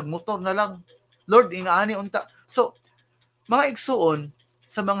 bisag motor na lang. Lord, ingaani unta. So, mga igsuon,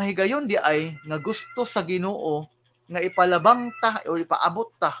 sa mga higayon di ay nga gusto sa Ginoo nga ipalabang ta o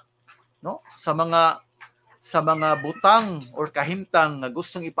ipaabot ta, no, sa mga butang or kahimtang nga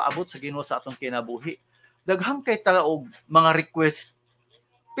gustong ipaabot sa Ginoo sa atong kinabuhi. Daghang kay ta og mga request.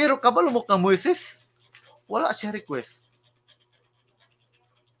 Pero kabalo mo kang Moises, wala siya request.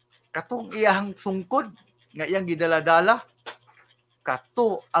 Katong iyang sungkod nga iyang gidaladala,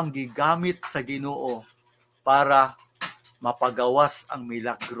 kato ang gigamit sa Ginoo para mapagawas ang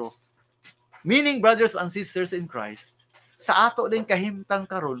milagro. Meaning, brothers and sisters in Christ, sa ato din kahimtang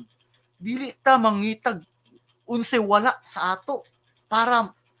karon, dili ta mangitag unsay wala sa ato para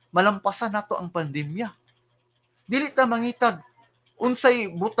malampasan nato ang pandemya. Dili ta mangitag unsay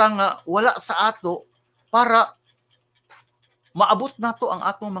butang nga wala sa ato para maabot nato ang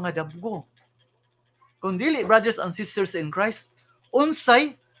atong mga damgo. Kung dili, brothers and sisters in Christ,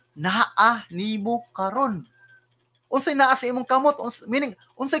 unsay naa nimo karon? Unsay naa sa imong kamot? Meaning,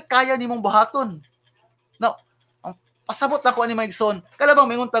 unsay kaya nimong buhaton? Now, ang pasabot na ko ani Maigson, kada bang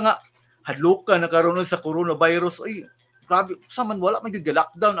mingon ta nga hadlukan na karon sa coronavirus, ay grabe, sa man wala man gyud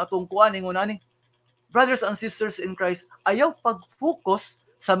lockdown atong kuan ingon ani. Brothers and sisters in Christ, ayaw pag-focus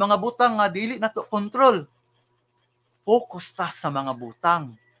sa mga butang nga dili nato control. Focus ta sa mga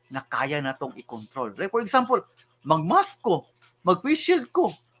butang na kaya natong i-control. Like for example, magmask ko, mag-face shield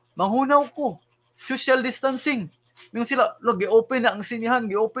ko, manghunaw ko, social distancing. Yung sila, gi-open na ang sinihan,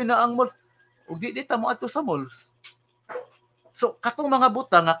 gi-open na ang malls. O di ta mo ato sa malls. So, katong mga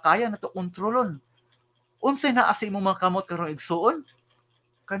butang nga kaya nato kontrolon. Unsay naa sa imong mga kamot karong igsuon?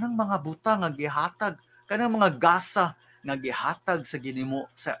 Kanang mga butang nga gihatag, kanang mga gasa nga gihatag sa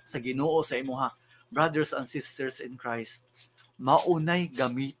Ginoo sa imuha brothers and sisters in Christ, maunay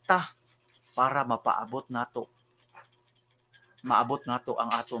gamita para mapaabot nato. Maabot nato ang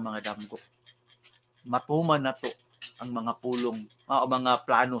ato mga damgo. Matuman nato ang mga pulong, mga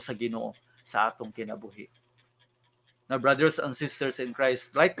plano sa Ginoo sa atong kinabuhi. Na brothers and sisters in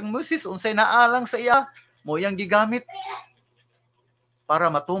Christ, like kang Moses, unsay naalang sa iya, mo iyang gigamit para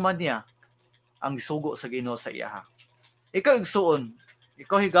matuman niya ang sugo sa Ginoo sa iya. Ikaw igsuon,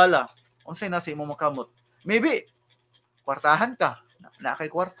 ikaw higala, unsay nasa imo makamot. Maybe kwartahan ka, na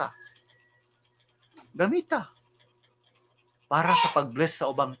kay kwarta. Gamita para sa pag-bless sa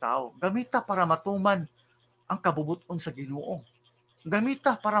ubang tao. Gamita para matuman ang kabubuton sa Ginoo.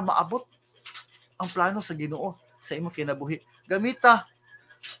 Gamita para maabot ang plano sa Ginoo sa imong kinabuhi. Gamita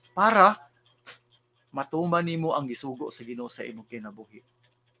para matuman nimo ang gisugo sa Ginoo sa imong kinabuhi.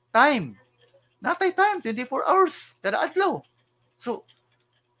 Time. Natay time, 24 hours kada adlaw. So,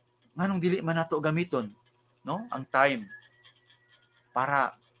 nganong dili man nato gamiton, no? Ang time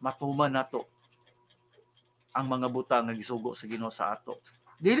para matuman nato ang mga butang nga gisugo sa Ginoo sa ato.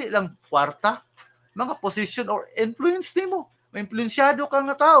 Dili lang kwarta, mga position or influence nimo. May influensyado kang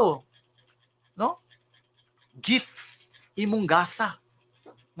nga tao. No? Gift imong gasa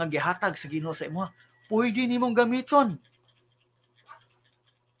nga gihatag sa Ginoo sa imo. Pwede nimong gamiton.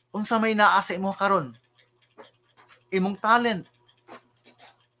 Unsa may naa sa imo karon? Imong talent,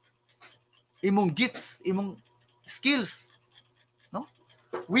 imong gifts, imong skills, no?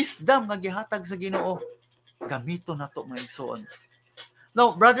 Wisdom nga gihatag sa Ginoo. Gamiton nato mga igsoon.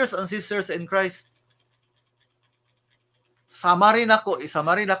 Now, brothers and sisters in Christ, isamarin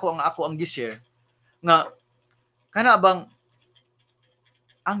ako ang gi-share nga kana bang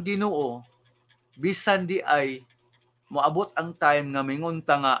ang Ginoo bisan di ay moabot ang time nga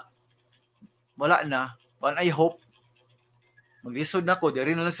mingunta nga wala na, I hope maglisod nako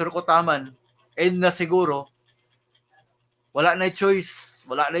diri na lang sa taman, end na siguro, wala na choice,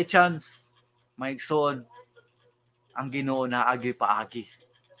 wala na chance, maigsoon ang Ginoo na agi paagi.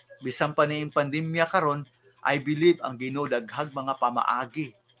 Bisan pa ni pandemya karon, I believe ang Ginoo daghag mga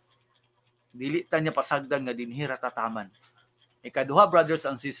pamaagi. Dili ta niya pasagdan nga dinhi ra tataman. Ikaduha, brothers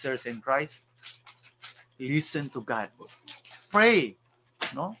and sisters in Christ, listen to God. Pray,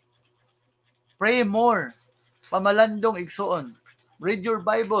 no? Pray more. Pamalandong igsoon. Read your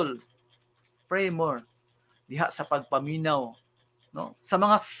Bible. Pray more. Diha sa pagpaminaw, no? Sa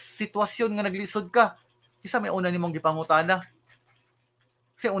mga sitwasyon nga naglisod ka, isa may una nimong gipangutana.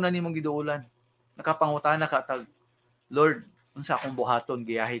 Kasi una nimong giduulan. Nakapangutana ka tag, Lord, unsa akong buhaton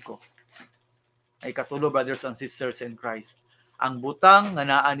giyahi ko. Ay katulo, brothers and sisters in Christ. Ang butang nga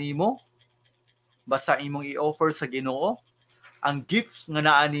naa nimo, basta imong i-offer sa Ginoo. Ang gifts nga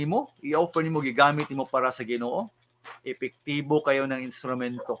naa nimo, i-offer nimo, gigamit nimo para sa Ginoo. Epektibo kayo ng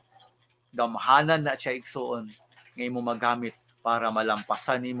instrumento. Gamhanan na siya igsuon nga imo magamit para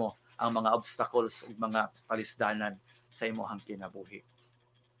malampasan nimo ang mga obstacles ug mga palisdanan sa imong kinabuhi.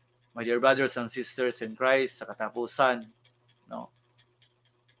 My dear brothers and sisters in Christ, sa katapusan, no?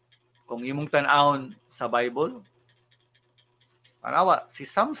 Kung imong tan-awon sa Bible, si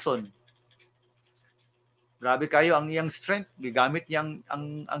Samson, grabe kayo ang iyang strength, gigamit niya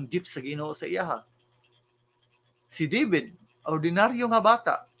ang gift sa Ginoo sa iya. Si David, ordinaryo nga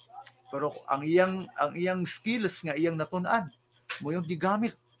bata, pero ang iyang skills nga iyang natun-an, mo yung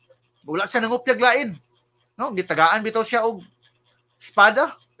gigamit. Wala siya nangupyag lain. No, gitagaan bitaw siya og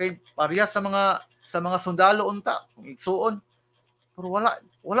espada kay pareha sa mga sundalo unta, kung igsuon. Pero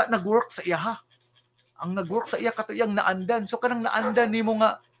wala nag-work sa iya. Ang nag-work sa iya kato iyang naandan. So kanang naandan nimo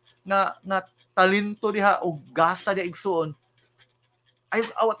nga talento diha og gasa diha igsuon, ay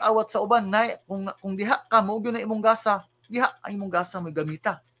awat-awat sa uban na kung diha ka mo gyud na imong gasa, diha ang imong gasa mo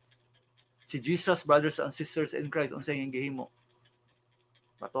gamita. Si Jesus, brothers and sisters in Christ, unsay iyang gihimo?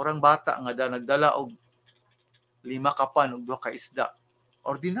 Batorang bata nga nagdala og 5 kapan ug 2 ka isda.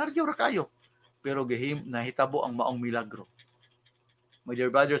 Ordinaryo ra kayo, pero nahitabo ang maong milagro. My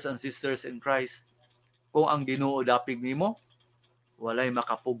dear brothers and sisters in Christ, kung ang Ginoo dapig nimo, walay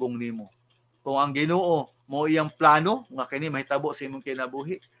makapugong nimo. Kung ang Ginoo mo iyang plano nga kini mahitabo sa imong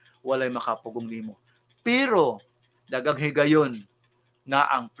kinabuhi, walay makapugong nimo. Pero daghang higayon nga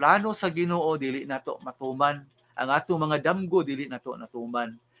ang plano sa Ginoo dili nato matuman, ang atong mga damgo dili nato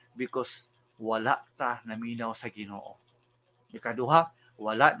natuman because wala ta naminaw sa Ginoo. Ikaduha,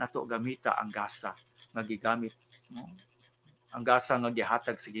 wala nato gamita ang gasa nga gigamit, no? Ang gasa nga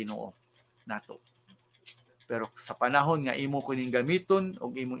gihatag sa Ginoo nato. Pero sa panahon nga imo kuning gamiton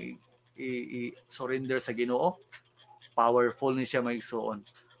og imong i-surrender sa Ginoo, powerful ni siya maigsuon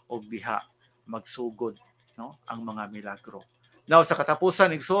og diha magsugod, no, ang mga milagro. Now sa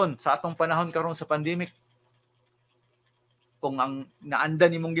katapusan igsoon sa atong panahon karon sa pandemic, kung ang naanda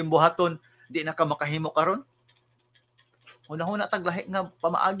nimong gimbuhaton di na ka makahimo karon, una-una tag lahi nga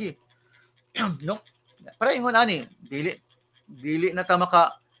pamaagi. No? Para ingon ani, dili na ta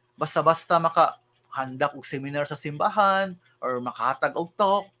maka basta-basta maka handak og seminar sa simbahan or makahatag og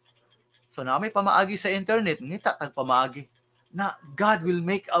talk. So na may pamaagi sa internet, ngita tag pamaagi na God will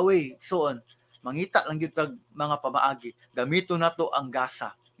make a way. So on, mangita lang gyud tag mga pamaagi. Gamito nato ang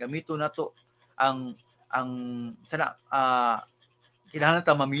gasa. Gamito nato ang sana kinahanglan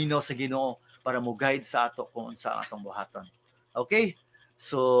ta maminaw sa Ginoo para mo guide sa ato kung unsa ang atong buhaton. Okay?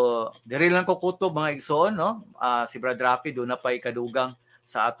 So, diri lang ko kutob mga igsoon, no? Si Brad Rapi do na pay kadugang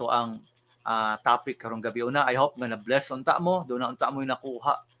sa ato ang topic karong gabi una. I hope nga na-bless unta mo, do na unta mo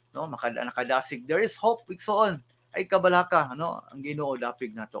nakuha, no? Nakadasig. There is hope igsoon. Ay kabalaka, no? Ang Ginoo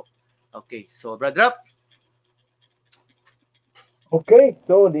dapig nato. Okay. So, Brad Rap. Okay,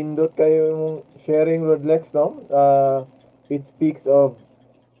 so nindot kayo yung sharing, Rodlex, no? It speaks of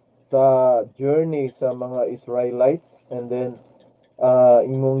sa journey sa mga Israelites, and then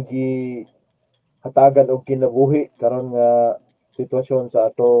imong gi hatagan og kinabuhi karon nga sitwasyon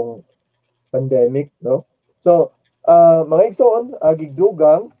sa atong pandemic, no? So mga igsoon,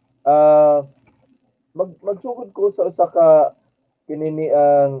 gigdugang magsugod ko sa usa ka kinini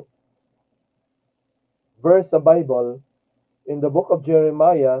ang verse sa Bible in the book of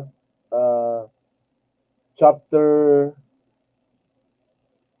Jeremiah, chapter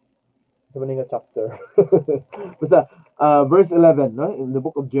chapter basta verse 11, no, in the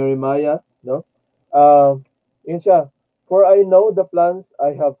book of Jeremiah, no, yun siya. For I know the plans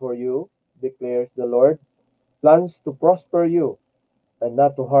I have for you, declares the Lord, plans to prosper you and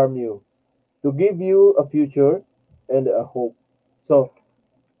not to harm you, to give you a future and a hope. So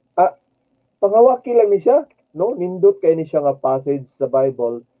pangawaki lang ni siya, no, nindot kay ni siya nga passage sa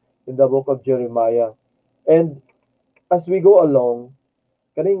Bible in the book of Jeremiah. And as we go along,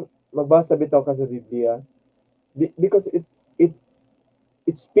 kaning magbasa bitaw ka sa Biblia, because it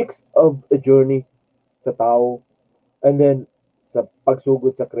speaks of a journey sa tao, and then sa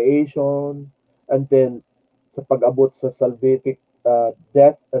pagsugod sa creation, and then sa pag-abot sa salvific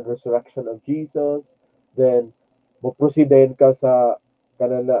death and resurrection of Jesus, then mo proceed ka sa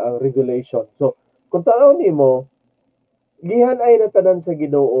kanana ang revelation. So kung tanaw nimo, gihan ay natanan sa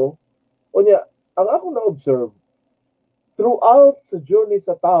Ginoo, unya ang ako na observe throughout sa journey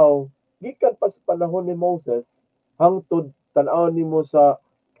sa tao, gikan pa sa panahon ni Moses hangtod tan-aw nimo sa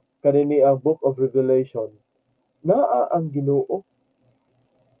kanini ang book of Revelation, naa ang Ginoo,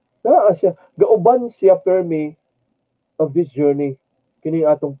 naa siya, gauban siya permi of this journey, kini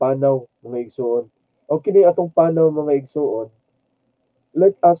atong panaw mga igsuon, o kini atong panaw mga igsuon.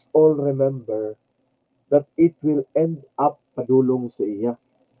 Let us all remember that it will end up padulong sa iya.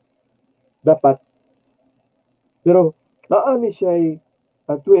 Dapat, pero naa ni siya ay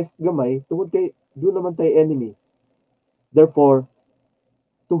twist gamay tungod kay do naman tay enemy. Therefore,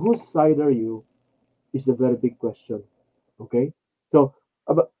 to whose side are you is a very big question. Okay? So,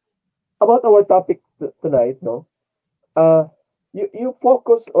 about our topic tonight, no? You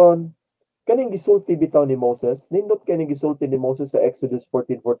focus on kaning gisulti bitaw ni Moses. Nindot kaning gisulti ni Moses sa Exodus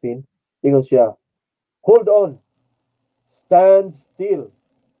 14:14. Ingon siya, hold on, stand still.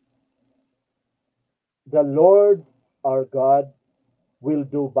 The Lord our God will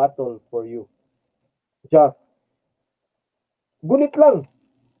do battle for you. Siya, gunit lang.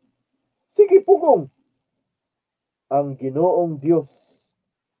 Sige pugong. Ang Ginoong Dios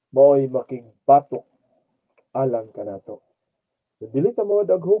mao'y makigbatok alang kanato. So, dili ta mo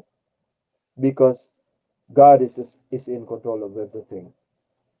dag hope because God is in control of everything.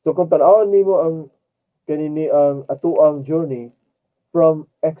 So kung tan-awon nimo ang kanini ang atuang journey from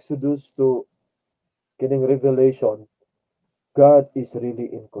Exodus to kining Revelation, God is really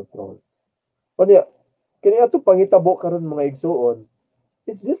in control. Unya, kini ato pangitabo karon mga igsuon,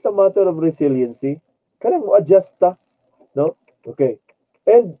 it's just a matter of resiliency. Kanang mo adjust ta, no? Okay.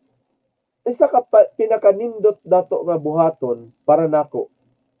 And isa ka pinakanindot dato nga buhaton para nako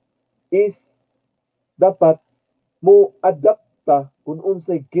is dapat mo adapt ta kung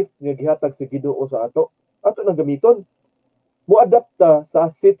unsay gift nga gihatag sa Ginoo sa ato nang gamiton. Mo adapt ta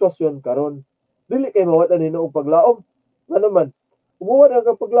sa sitwasyon karon. Dili kay mawala ni og paglaom. Ano man, umuwat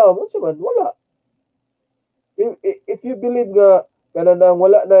ang paglaom, unsa man wala. If you believe nga kanang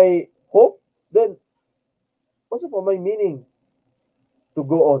wala nay hope, then unsa pa may meaning to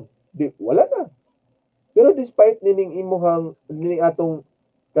go on? Wala na. Pero despite nining imuhang nining atong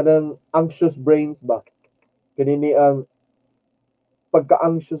kanang anxious brains ba, kanini ang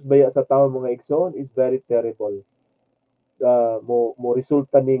pagka-anxious baya sa tao mga igsoon is very terrible. mo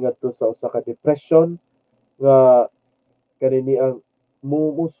resulta ni ngadto sa usa ka depression nga kanini ang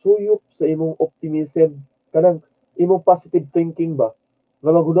musuyop sa imong optimism kanang imong positive thinking ba nga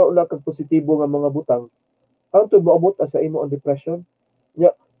maguna-una kag positibo nga mga butang hangtod moabot sa imo ang depression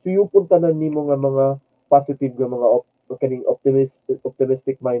nya suyupon tanan nimo nga mga positive nga mga kaning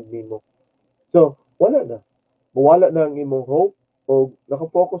optimistic mind nimo. So mawala na ang imong hope o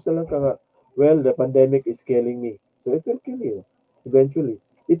naka-focus na lang ka nga, well, the pandemic is killing me. So it will kill you eventually.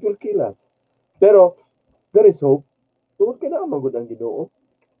 It will kill us. Pero there is hope. Tungod ka na magud ang Ginoo.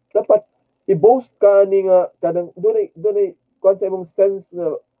 Dapat i-boast ka ni nga kanang dunay kuan sa imong sense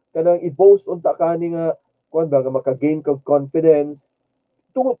nga kanang i-boast unta ka ni nga kuan ba nga maka-gain kag confidence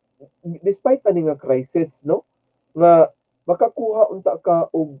tungod despite ani nga crisis no nga makakuha unta ka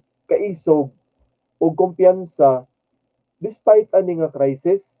og kaisog og kumpiyansa despite ani nga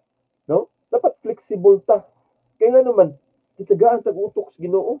crisis no dapat flexible ta kay nga naman kitagaan tag utok sa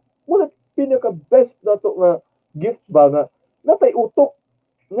Ginoo mo pinaka best nato nga gift ba nga natay utok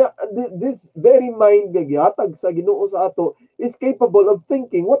nga this very mind nga gihatag sa Ginoo sa ato is capable of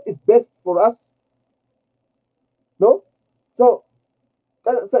thinking what is best for us no so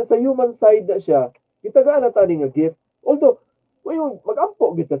sa human side na siya gitagaan na tani nga gift although mayon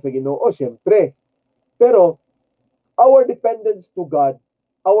magampo kita sa Ginoo syempre pero our dependence to God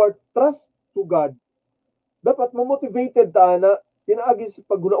our trust to God dapat mo-motivated ta na pinaagi sa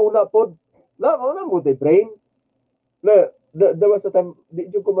paguna-una pod na mo the brain na there was a time di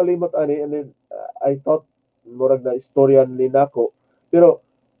jud ko malimot ani and then I thought murag na istoryan ni nako pero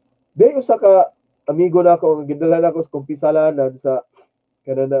di usa ka amigo nako nga gidala nako sa kumpisalanan sa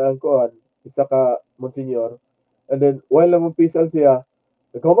kananaan koan isa ka monsenyor and then while lang umpisal siya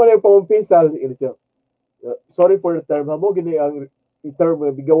naghuman yung pamumpisal siya sorry for the term mo gini ang term nga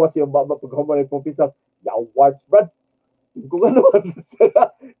bigawas yung baba paghuman yung pamumpisal awards brad kung ano man siya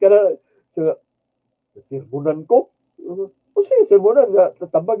kana siya sirbunan ko o siya sirbunan nga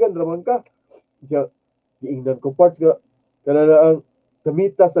tatabagan raman ka siya giingnan ko parts nga kana na ang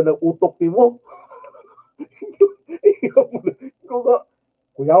gamita sa nang utok nimo ko nga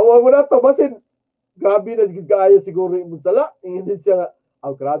kuyawa mo na to basin grabe na kaayo siguro imong sala hindi siya nga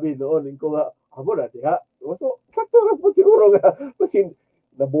grabe noon ko nga amo na diha so sakto ra po siguro nga basin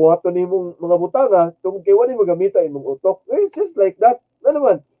nabuhato nimong mga butanga tungod kay wala mo gamita imong utok it's just like that na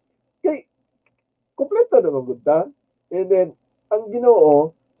naman kay kompleto naman gud ta and then ang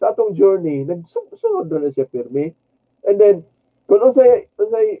Ginoo sa atong journey nagsunod na siya pirmi and then kung unsay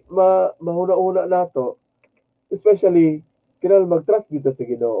mahuna-una nato especially kinahanglan mag-trust dito sa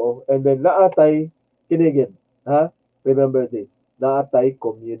Ginoo and then naatay kinigin ha remember this naatay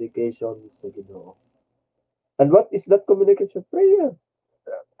communication sa Ginoo and what is that communication prayer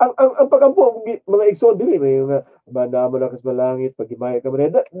ang pagampo mga igsoon dili may nga manamo na kas malangit pagimaya ka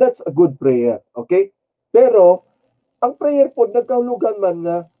man that's a good prayer okay pero ang prayer pod nagkahulugan man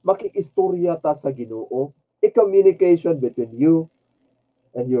nga makikistorya ta sa Ginoo a communication between you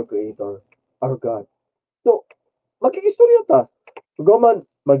and your creator our God so makikistorya ta. Guman,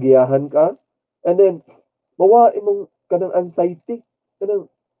 magiyahan ka, and then, mawa imong kanang anxiety. Kanang,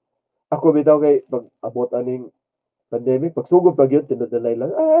 ako bitaw kay, pag abot aning pandemic, pag sugod pag yun, tinadalay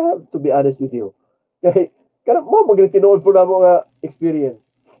lang, I have to be honest with you. Kay, kanang, mo, magritinood po na mo nga experience.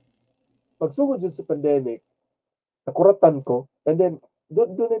 Pag sugod yun sa pandemic, nakuratan ko, and then,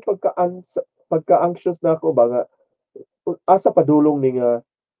 doon ay pagka-anxious na ako ba nga, asa padulong ni nga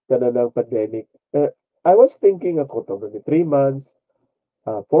kanang pandemic. I was thinking ako to, 3 months,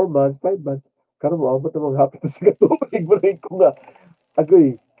 4 months, 5 months, karon mo abot na maghapit sa katubig break ko nga.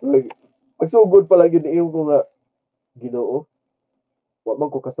 Agoy, pagsugod pa lang yun ko nga, Ginoo, wa man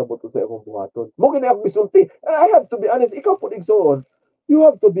ko kasabot sa akong buhaton. Mo kini ako bisulti. I have to be honest, ikaw po igsoon, you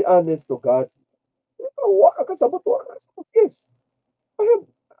have to be honest to God. Wa ka kasabot, wa ka kasabot. Yes.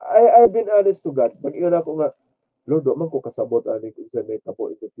 I've been honest to God. Pag-iyon ako nga, Lord, wa man ko kasabot ani kung sa may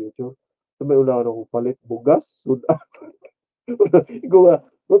tapo in the future. So may una ako palit bugas, suda. Ikaw nga,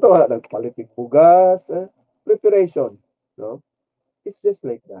 ito nga, nagpalit ng bugas, preparation. No? It's just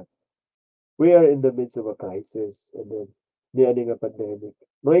like that. We are in the midst of a crisis and then niya nga pandemic.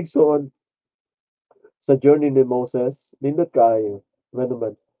 Mga igsoon, sa journey ni Moses, nindot kaayo, nga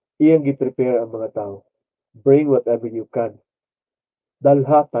naman, iyang gi-prepare ang mga tao. Bring whatever you can.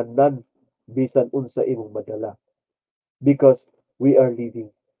 Dalha tanan, bisan unsa imong madala. Because we are leaving.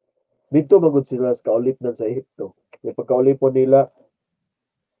 Dito magud sila sa kaulipnan sa Ehipto. Yung pagkaulipon nila,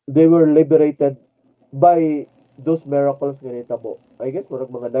 they were liberated by those miracles nga nitabo. I guess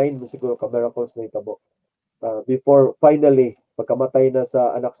murag mga 9 siguro ka miracles na nitabo. Before finally pagkamatay na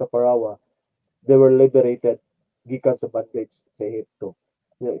sa anak sa Parawa, they were liberated. gikan sa bondage sa Ehipto.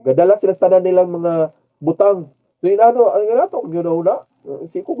 Gadala sila sa tanan nilang mga butang. So inano ang nato ginauna,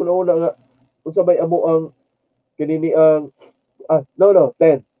 siko ginauna nga unsa may amo ang kinini ang no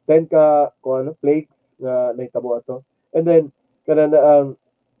 10 ka kung ano plagues nga nahitabo ato. And then kana na ang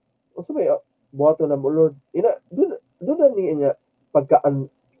unsa may buhaton na mo Lord. Ina dun na niya pagkaan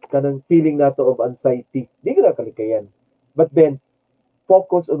kanang feeling nato of anxiety. Di ka na kalikayan. But then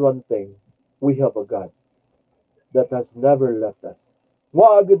focus on one thing. We have a God that has never left us.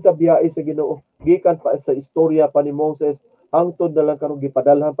 Wa gyud ta biyahe sa Ginoo. Gikan pa sa istorya pa ni Moses, hangtod na lang karon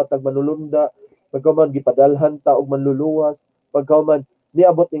gipadalhan patag manulunda, pagkaman gipadalhan ta og manluluwas, pagkaman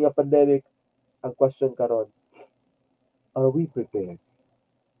niabot ni nga pandemic. Ang question karon, are we prepared?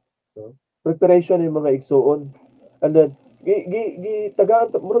 No? Preparation ng mga igsuon. And then tagaan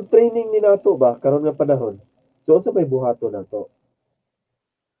murag training ni nato ba karon nga panahon. So unsa may buhaton nato?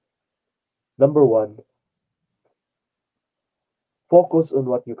 Number one, focus on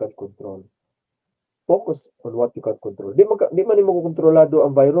what you can control. Focus on what you can control. Di man nimo kontrolado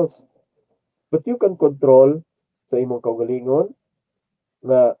ang virus. But you can control sa imong kaugalingon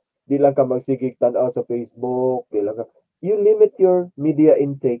na di lang ka magsigig tan-aw sa Facebook, di lang ka. You limit your media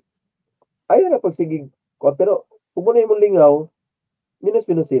intake. Ayaw na pagsigig ko, pero kung muna imong lingaw,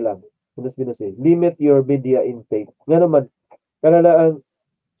 minus-minus lang. Minus-minus. Limit your media intake. Nga naman, kanadaan,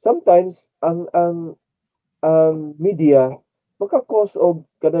 sometimes ang media maka-cause og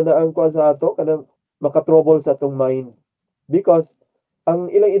kanadaan ko sa ato, kanang maka-trouble sa atong mind. Because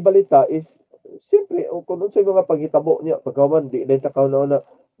ang ilang ibalita is siyempre kung unsay mga paghitabo niya pagkaman di takaw na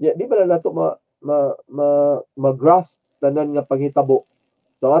niya di ba na nato ma-grasp tanan nga paghitabo.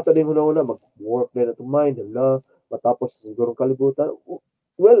 So ato din una mag-work na nato mind na matapos siguro kalibutan.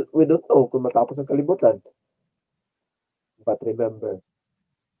 Well, we don't know kung matapos ang kalibutan. But remember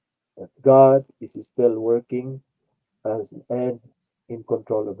that God is still working and in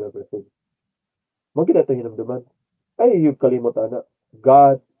control of everything. Mo gid nato hinumduman. Ay yung kalimot ana.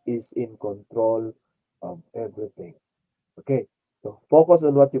 God is in control of everything. Okay. So focus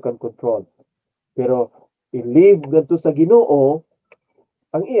on what you can control. Pero i-leave ganito sa Ginoo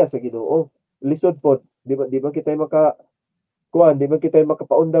ang iya sa Ginoo. Lisod pod, di ba kita di ba kita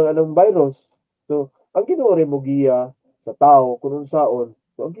makapaundang anong virus. So ang Ginoo rin mo giya sa tao kung unsaon.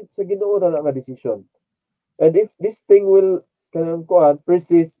 So ang sa Ginoo na nga decision. And if this thing will kanang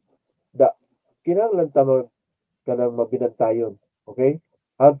persist, kinahanglan ta kanang mabinantayon. Okay?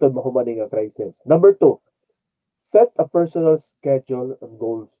 Hantod mahuman nga crisis. Number 2, set a personal schedule and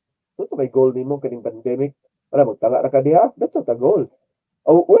goals. So, may goal nimo kaning pandemic. Magtanga ra ka diha, that's not a goal.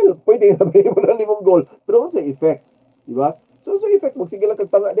 Oh, well, pwede nga may mo na nimong goal. Pero sa effect, di ba? So, sa effect, sige lang kag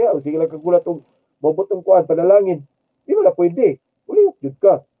tanga diha, sige lang kag gulat og mabot ang kuan, panalangin. Di ba na pwede? Uli, jud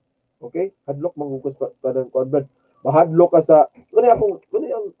ka. Okay? Hadlok mangukus pa ng kuan. Mahadlok ka sa,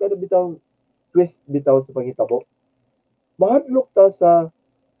 ang kada bitaw twist bitaw sa panghitabo. Mahadlok ta sa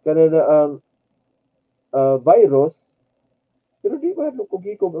kanana ang virus, pero di mahadlok kung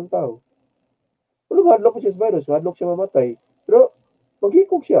hikog ang tao. Kung mahadlok siya sa virus, mahadlok siya mamatay, pero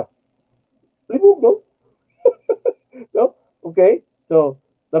maghikog siya. Libog, no? No? Okay? So,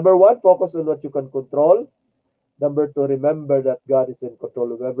 number 1, focus on what you can control. Number 2, remember that God is in control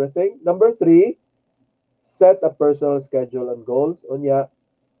of everything. Number 3, set a personal schedule and goals. Unya,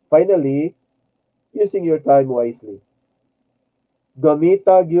 finally, using your time wisely.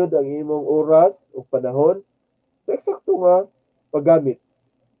 Gamita gyud ang imong oras o panahon sa eksakto nga paggamit.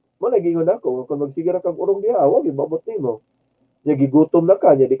 Mo nagingon ako kung magsigira kag urong diha, wa gyud mabot nimo. Nya gigutom na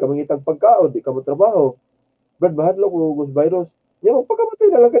ka, nya di ka mangitag pagkaon, di ka mo trabaho. Brad mahadlok og virus. Nya magpakamatay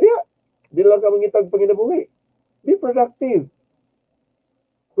na lang ka diha. Di lang ka mangitag panginabuhi. Be productive.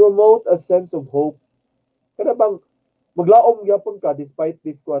 Promote a sense of hope. Kada bang maglaom gyapon ka despite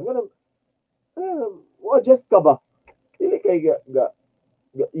this kwan. Ganun, adjust ka ba? Dili kay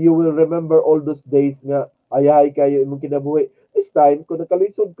you will remember all those days nga ayahay kayo imong kinabuhi. This time, kung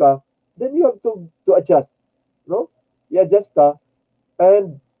nakalisod ka, then you have to adjust. No? I-adjust ka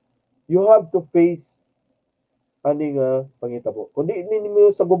and you have to face ani nga pangitabo. Kung di nimo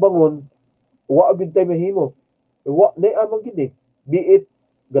sa gubangon, wa gyud tay mahimo. Wa nay amang gid eh. Be it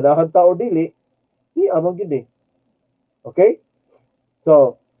ganahan ta or dili, di amang gid eh. Okay?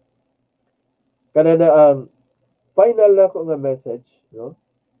 So, kanana ang final na ko nga message, no?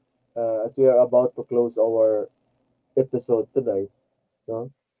 As we are about to close our episode tonight, no?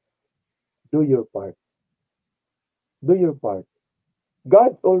 Do your part. Do your part.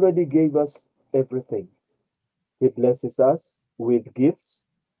 God already gave us everything. He blesses us with gifts.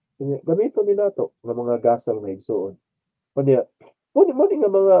 Gamiton ni nato ng mga gasal na igsuon. Kanya, mo nga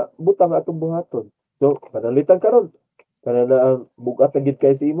mga butang atong buhaton. So, panalitan karon. Kana na ang bugat na gid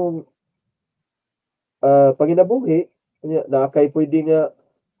kay sa imong panginabuhi, na kay pwede nga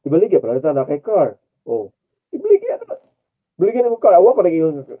ibaligya panalitan na kay car. Oh, ibaligya na. Baligyan mo car. Awa ko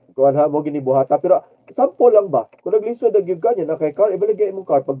naging kuan ha mo ginibuhata pero sample lang ba? Kung naglisod na gyud kanya na kay car, ibaligya imong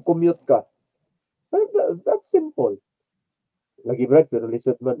car pag commute ka. That's simple. Lagi brad pero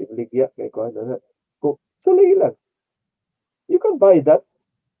lisod man ibaligya kay kuan na. Ko sulay lang. You can buy that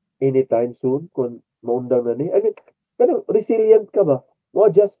anytime soon kung maundang na ni. I mean, kanang resilient ka ba? Mo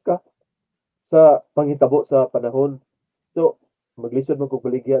adjust ka sa panghitabo sa panahon. So, maglisod man kog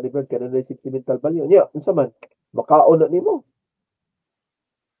baligya di ba kana na sentimental value. Nya, unsa man makaon na nimo.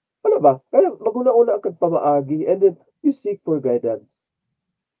 Wala ba? Kaya maguna-una kag pamaagi and then you seek for guidance.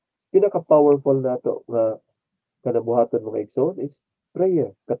 Pinaka-powerful nato nga kanabuhaton mga igsoon is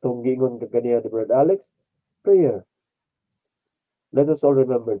prayer. Katong giingon kag kaniya ni Brad Alex, prayer. Let us all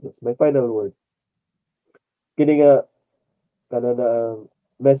remember this. My final word. Kini nga kana na ang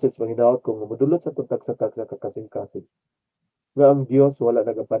message manghinaot kung modulot sa tuntag sa kakasing-kasing. Nga ang Dios wala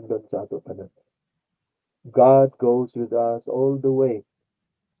nagabandon sa ato tanan. God goes with us all the way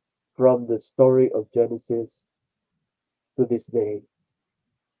from the story of Genesis to this day.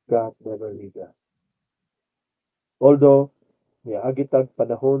 God never leaves us. Although miagi tag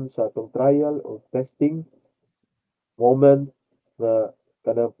panahon sa atong trial or testing moment na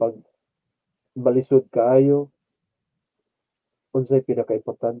kanang pag malisod kaayo, unsay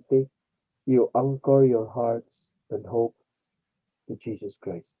pinaka-importante, you anchor your hearts and hope to Jesus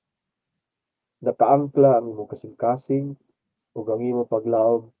Christ. Nakaangkla ang imong kasing-kasing ug ang imong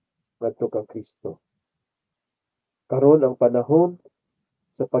paglaom ngadto kang Kristo. Karon ang panahon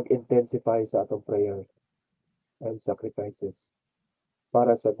sa pag-intensify sa atong prayer and sacrifices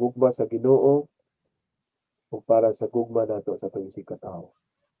para sa gugma sa Ginoo o para sa gugma nato sa atong isig katawo.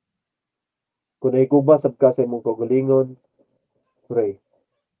 Kung naigugma sab ka sa imong kaugalingon, pray.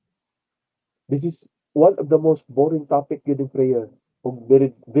 This is one of the most boring topic yun in prayer o very,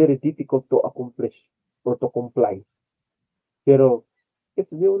 very difficult to accomplish or to comply. Pero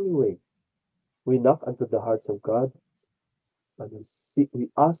it's the only way. We knock unto the hearts of God and we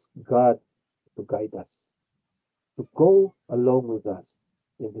ask God to guide us, to go along with us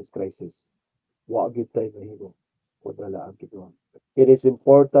in this crisis. Wa gyud tayo mahimo kung wala ang Ginoo. It is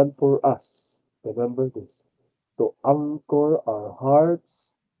important for us, remember this, to anchor our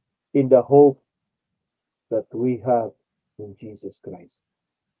hearts in the hope that we have in Jesus Christ.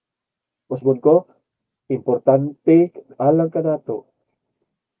 Musmon ko, importante alang ka nato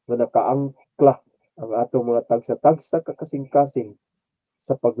na nakaangkla ang atong mga tagsa-tagsa kakasing-kasing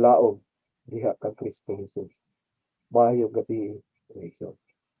sa paglaom diha kang Kristo Jesus. Maayong gabi, Rachel.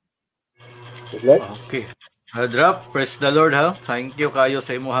 Okay. Drop, praise the Lord ha. Thank you kayo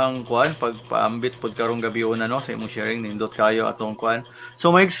sa imuhang kuan pagpaambit pud karong gabi una no sa imong sharing nindot kayo atong kuan.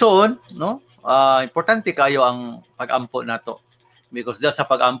 So maigsoon no, importante kayo ang pag-ampo nato because sa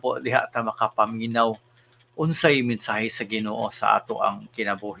pag-ampo diha ta makapaminaw unsay mensahe sa Ginoo sa ato ang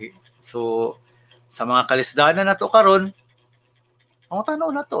kinabuhi. So sa mga kalisdanan nato karon, ang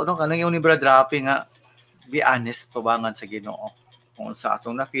tanaw nato no kanang yung ni Brad Rafi nga be honest tubangan sa Ginoo kung sa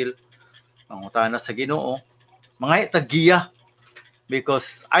atong na-feel mangutana sa Ginoo mga tagiya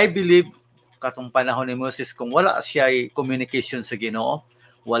because I believe katong panahon ni Moses kung wala siya communication sa Ginoo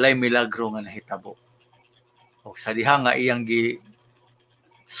walay milagro nga nahitabo o sa diha nga iyang gi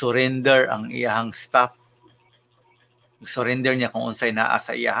surrender ang iyang staff surrender niya kung unsay naa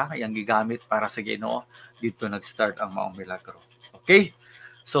sa iya iyang gigamit para sa Ginoo dito nag-start ang maong milagro. Okay,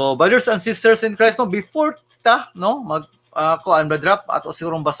 so brothers and sisters in Christ no before ta no mag kuan drop ato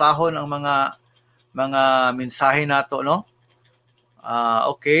sigurong basahon ang mga mensahe nato no.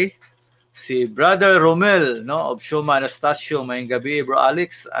 Okay. Si Brother Romel no of Shuma Anastasio mayong gabi Bro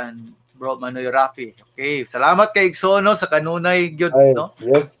Alex and Bro Manoy Rafi. Okay, salamat kay Igsono sa kanunay gyud no.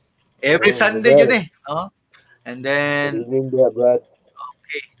 Yes. Every Sunday yun no. And then good evening there, Brad.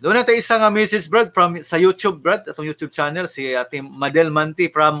 Okay. Doon natin isa nga Mrs. Brad from sa YouTube Brad atong YouTube channel si Ate Madel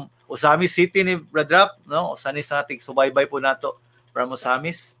Manti from Osamis City ni Brad Rap no. Usa ni sa ating subaybay po nato from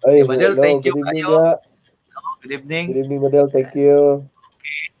Osamis. Ay, Madel, hello, thank you good evening kayo. Good evening. Good evening, Madel. Thank you.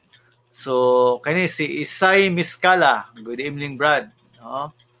 Okay. So, kani si Isay Miskala. Good evening, Brad.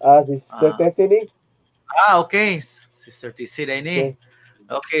 No? Sister Tessie ni? Okay. Sister Tessie din ni.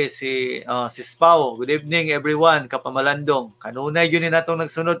 Okay, si Spau. Good evening, everyone. Kapamalandong. Kanunay yun natong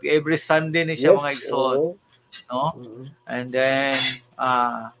nagsunod every Sunday ni siya mga igsoon. No? And then,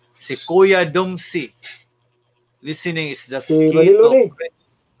 si Kuya Dumsi. Listening is the key Manilo to...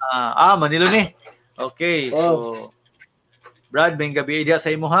 Manilo ni. Okay, so Brad, may gabi idea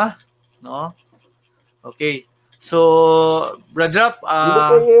sa imo ha, no? Okay. So, Brother Rap,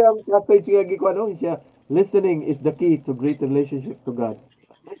 Dili kay ang passage nga gikuan no siya, listening is the key to great relationship to God.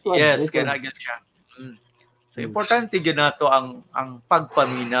 Nice one, yes, nice kaya one. nagyan siya. Mm. So, Mm. importante gyud nato ang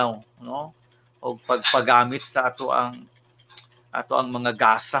pagpaminaw, no? O pagpagamit sa ato ang mga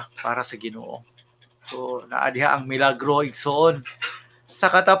gasa para sa Ginoo. So, naa diha ang milagro igsoon. Sa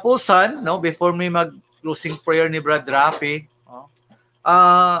katapusan, no, before may mag closing prayer ni Brad Rafi, no,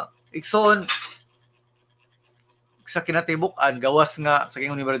 igsoon sa kinatibuk-an gawas nga sa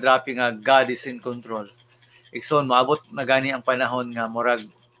gingon ni Brad Rafi nga God is in control. Igsoon maabot na gani ang panahon nga murag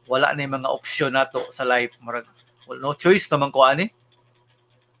wala na yung mga opsyon nato sa life, murag no choice naman ko ani.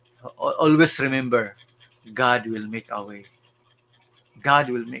 Always remember, God will make a way.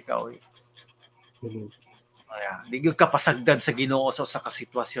 God will make a way. Di gyud ka pasagdan sa Ginoo sa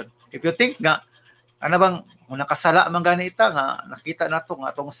kasitwasyon. If you think nga ano bang kung nakasala man gani ita nga nakita nato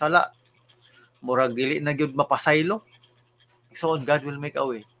nga atong sala murag dili na gyud mapasaylo. So God will make a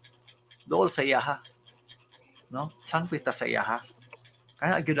way. Dool sa iyaha. No? Sangpita sa iyaha.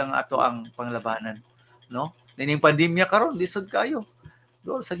 Kaya gyud ang ato ang panglabanan, no? Nining pandemya karon lisod kayo.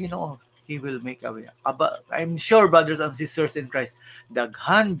 Dool sa Ginoo, He will make a way. I'm sure brothers and sisters in Christ,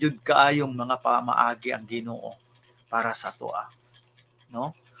 daghan jud kaayong mga pamaagi ang Ginoo para sa toa,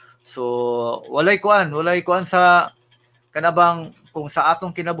 no? So walay kuan sa kanabang kung sa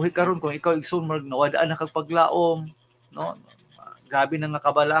atong kinabuhi karon kung ikaw igsoon nawad-an na kag paglaom, no? Grabe na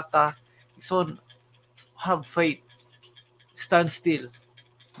nga kabalaka. So have faith. Stand still.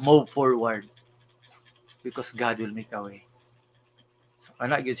 Move forward. Because God will make a way. So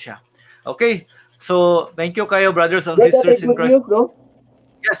kana gyud siya. Okay. So thank you kayo brothers and sisters in Good Christ. news, no?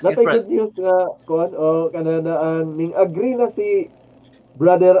 Yes, Natay Brad. good news nga kuan o kana na ang ning agree na si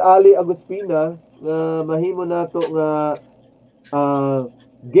Brother Ali Aguspina nga mahimo nato nga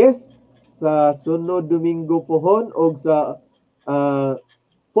guest sa sunod Domingo pohon og sa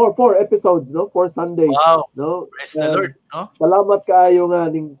four episodes, no? 4 Sundays, Wow. no? Praise the Lord, no? Salamat kaayo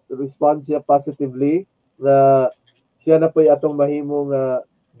nga ning response siya positively na siya na po'y atong mahimo nga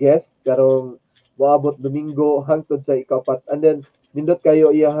guest karong moabot Domingo hangtod sa ikapat. And then nindot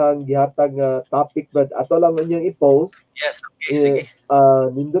kayo iyahang gihatag nga topic, Brad. Ato lang inyong i-post. Yes, okay, sige.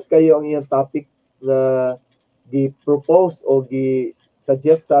 Nindot kayo ang iyang topic na gi-propose o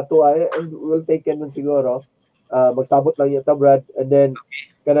gi-suggest sa ato and we'll take it nun siguro. Magsabot lang yata, Brad. And then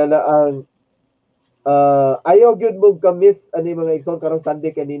kana na ang ayaw gyud mo ka-miss ani mga igsoon karong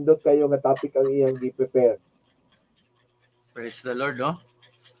Sunday kay nindot kayo nga topic ang iyang gi-prepare. Praise the Lord, no?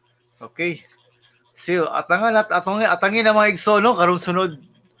 Okay. So, atangin na mga igsoon, no? Karong sunod,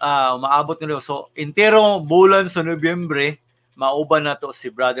 maabot nila. So, intero bulan sa Nobyembre, mauban na to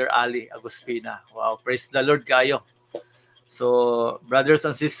si Brother Ali Aguspina. Wow, praise the Lord kayo. So, brothers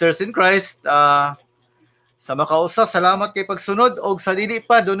and sisters in Christ, sa makausa, salamat kay pagsunod. O sa dili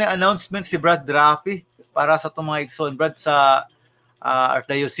pa, doon announcement si Brad Rafi para sa itong mga igsoon. Brad, sa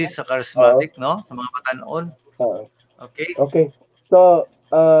Archdiocese sa Charismatic, no? Sa mga patanon. Okay. Okay. So,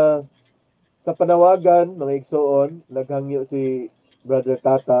 sa panawagan, mga igsoon, naghangyo si Brother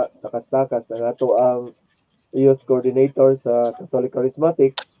Tata Takas-Takas, ang ato ang youth coordinator sa Catholic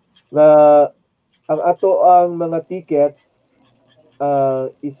Charismatic, na ang ato ang mga tickets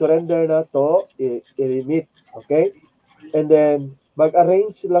i-surrender na to, i-remit. Okay? And then,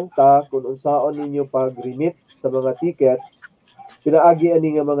 mag-arrange lang ta kung unsaon ninyo pag-remit sa mga tickets, pinaagi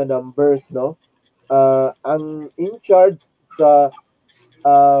ani nga mga numbers, no? Ang in charge sa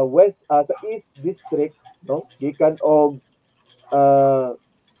sa East District, no? Gikan og sa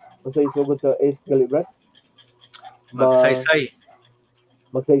isugod sa East Galibrat. Magsaysay.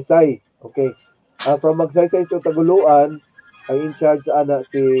 Magsaysay. Okay. From Magsaysay to Taguluan, ang in charge ana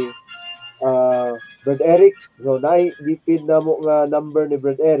si Brad Eric. So gipid na mo nga number ni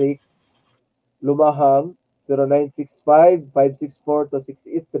Brad Eric, lumahang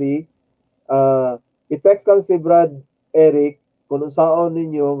 0965-564-2683. I-text lang si Brad Eric kung saan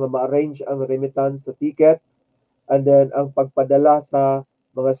ninyo nga ma-arrange ang remittance sa ticket and then ang pagpadala sa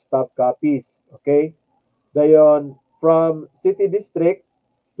mga stop copies. Okay? Dayon, from City District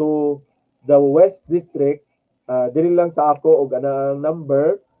to the West District, dili lang sa ako og ana ang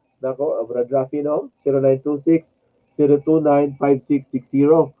number nako, Brad Rafi, no?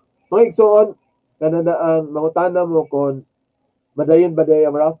 0926-029-5660. Mga igsoon, kananaan, mangutana mo kung madayon ba day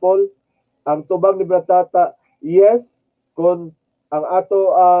ang raffle. Ang tubang ni Bratata, yes, kung ang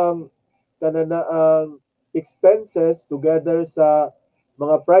ato ang kananaang expenses together sa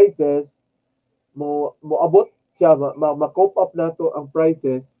mga prices moabot siya, ma-cope up nato ang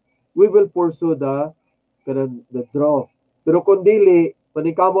prices, we will pursue the draw. Pero kung dili,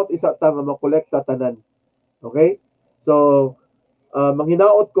 maningkamot isa ta nga makolekta tanan. Okay? So,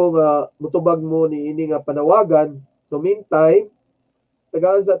 manghinaot ko nga mutubag mo ni ini nga panawagan. So meantime,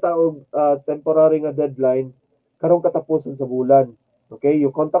 tagaan sa taog temporary nga deadline karong katapusan sa bulan. Okay,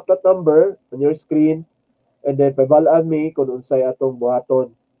 you contact that number on your screen and then pabalaan mi kung unsay atong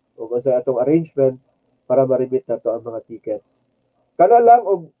buhaton o unsay atong arrangement para ma-remit nato ang mga tickets. Kana lang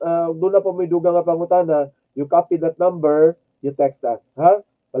og doon na po may dugang nga pangutana, you copy that number, you text us, ha?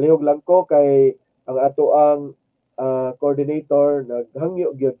 Palihog lang ko kay ang ato ang coordinator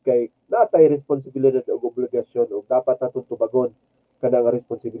naghangyo gyud kay natay responsibilidad ug obligasyon ug dapat natong tubagon kanang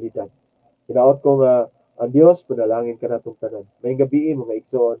responsibilidad. Hinaot ko nga ang Dios panalangin ka natong tanan. May gabi mga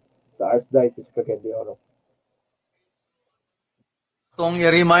igsoon sa Archdiocese Cagayan de Oro. Itong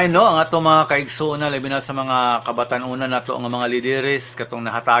i-remind no ang atong mga kaigsoon na labi na sa mga kabatan-unan nato ang mga lideres katong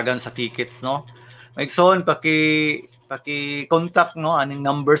nahatagan sa tickets no. Maigsoon paki-contact no aning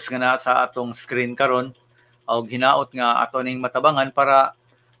numbers nga naa sa atong screen karon og hinaot nga ato ning matabangan para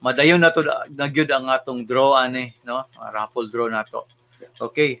madayon nato nagyud ang atong draw ani no, raffle draw nato.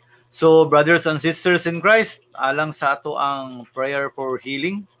 Okay. So brothers and sisters in Christ, alang sa ato ang prayer for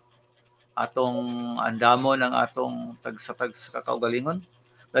healing atong andamon ang atong tagsa-tag sa kakaugalingon.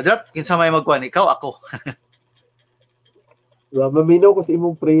 Brother, kinsa may magkuan ikaw ako. Maminaw ko sa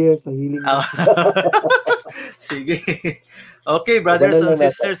imong prayer sa healing mo. Sige. Okay, brothers and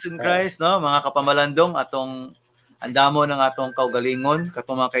sisters in Christ, no, mga kapamalandong atong andamon ng atong kaugalingon,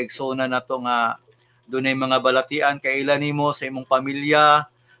 katong mga kaigsuonan nato nga dunay mga balatian kailan nimo sa imong pamilya,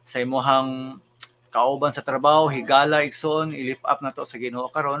 sa imong kauban sa trabaho, higala igsoon, i-lift up nato sa Ginoo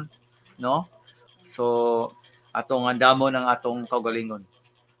karon, no? So atong andamon ang atong kaugalingon.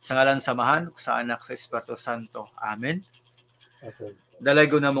 Sa ngalan samahan sa anak sa Espiritu Santo. Amen. Okay.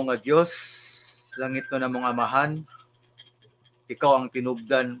 Dalaygo na mong nga Dios, langit no na mong amahan, ikaw ang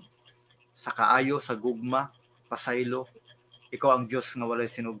tinubdan sa kaayo, sa gugma, pasaylo. Ikaw ang Dios nga walay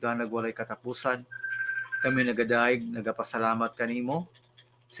sinugdan, nagwalay katapusan. Kami nagadahig, nagapasalamat kanimo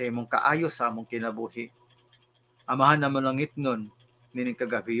sa imong kaayo sa among kinabuhi. Amahan naman langit nun, nining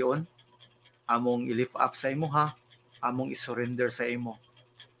kagabion, among i-lift up sa imo ha, among i-surrender sa imo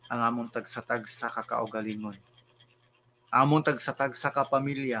ang among tagsatag sa kakaugalingon. Among tagsatag sa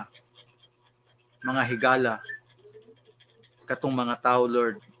kapamilya, mga higala, katong mga tao,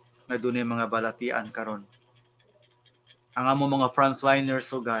 Lord, na dunay mga balatian karon. Ang among mga frontliners,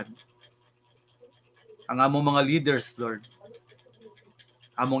 O God, ang among mga leaders, Lord,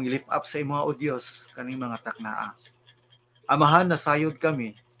 among i-lift up sa imo, O Dios, kaning mga taknaa. Amahan na sayod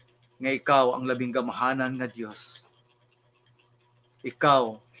kami, nga ikaw ang labing gamahanan nga Dios.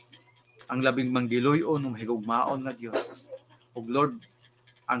 Ikaw ang labing manggiluyon ng higugmaon nga Dios. Ug Lord,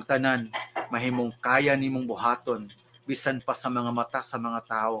 ang tanan mahimong kaya nimong buhaton bisan pa sa mga mata sa mga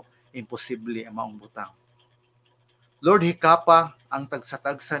tao, imposible ang maong butang. Lord, hikapa ang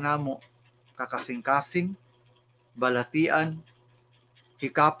tagsatagsa namo, kakasing-kasing, balatian,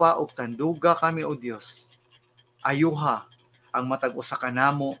 hikapa og tanduga kami o Dios. Ayuha ang matag usa ka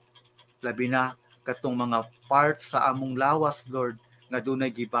namo, labi na katong mga parts sa among lawas, Lord, nga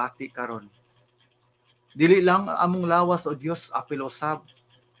dunay gibati karon. Dili lang among lawas o Dios apil usab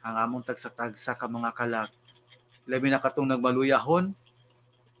ang among tagsatagsa ka mga kalag. Labi na katong nagmaluyahon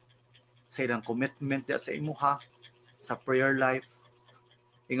sa ilang commitment sa imuha, sa prayer life.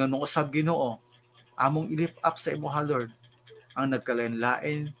 Ingon mong usab Ginoo, among i-lift up sa imuha, Lord, ang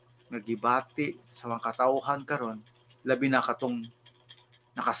nagkalain-lain nga gibati sa mga katawhan karon, labi na katong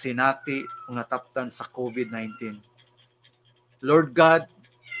nakasinati o nataptan sa COVID-19. Lord God,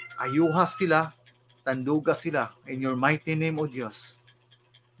 ayuha sila, tanduga sila, in your mighty name, O Dios.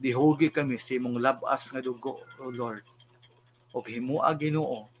 Dihugi kami sa imong labas nga dugo, O Lord. O himua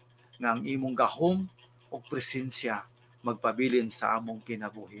Ginoo, nga ang imong gahom o presensya magpabilin sa among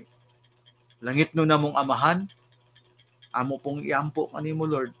kinabuhi. Langit no namong amahan, amo pong iampo kanimo,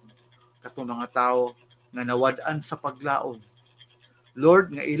 Lord, katong mga tao nga nawad-an sa paglaom.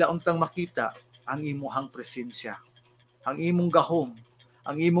 Lord, nga ila untang makita ang imuhang presensya, ang imong gahom,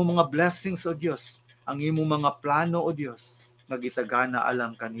 ang imong mga blessings, O Dios, ang imong mga plano, O Dios, nga gitagana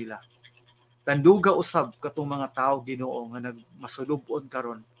alang kanila. Tanduga usab katong mga tao, Ginoo, nga nagmasulubon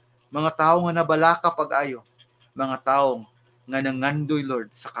karon, mga tao nga nabalaka pag-ayo, mga tao nga nangandoy,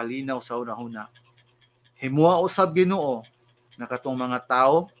 Lord, sa kalinaw sa unahuna. Himua usab Ginoo nga katong mga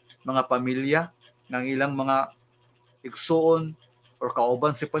tao, mga pamilya, ng ilang mga igsuon or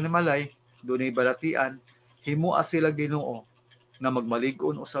kauban si panimalay, dunay balatian, himua sila Ginoo nga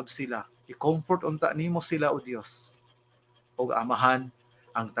magmalig-on usab sila. I-comfort unta nimo sila, O Dios. O amahan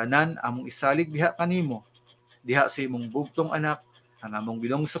ang tanan among isalig diha kanimo, diha sa imong bugtong anak, ang among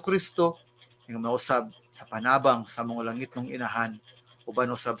Ginoong Kristo, nga mausab sa panabang sa mga langit ng inahan,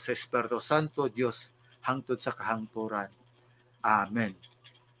 uban usab sa Espiritu Santo, Dios hangtod sa kahangturan. Amen.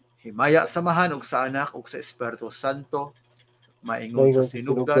 Himaya samahan og sa Anak ug sa Espiritu Santo, maingon sa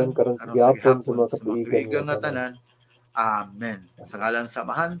sinugdan karon sa karon sa gihapon sa gihapon mga sa mga katuigan tuigang nga nga tanan. tanan. Amen. Sa ngalan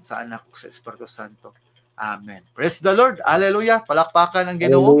samahan sa Anak ug sa Espiritu Santo. Amen. Praise the Lord. Hallelujah. Palakpakan ang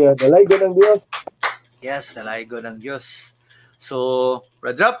Ginoo. Hallelujah. Dalaygo ng Dios. Yes, nalaygo ng Diyos. So,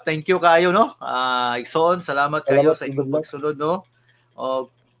 Brother Rap, thank you kayo, no? Igsoon, salamat kayo Salamat, sa inyong good luck. pagsunod, no? O,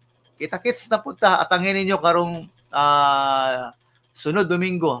 kita-kits na punta. Atangin ninyo karong sunod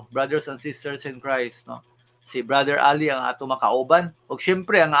Domingo, brothers and sisters in Christ, no? Si Brother Ali ang atong makauban. O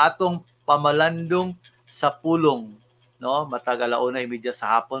siyempre, ang atong pamalandong sa pulong, no? Matag 1:30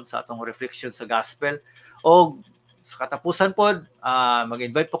 sa hapon sa atong reflection sa gospel. O sa katapusan po,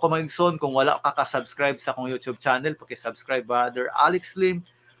 mag-invite po ko mag-igsoon kung wala ka ka-subscribe sa akong YouTube channel, paki-subscribe Brother Alex Lim.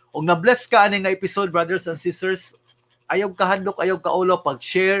 Kung na-bless ka ani nga episode, brothers and sisters, ayaw kahadlok, ayaw kaulo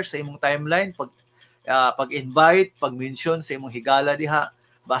pag-share sa imong timeline, pag-invite, pag-mention sa imong higala diha,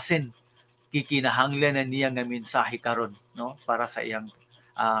 basin kikinahanglan na niya nga mensahe karon, no, para sa iyang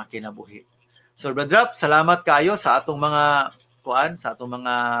kinabuhi. So Brother Rap, salamat kayo sa atong mga sa atong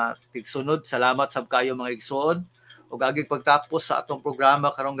mga tigsunod. Salamat sab kayo mga igsoon. Ug agig pagtapos sa atong programa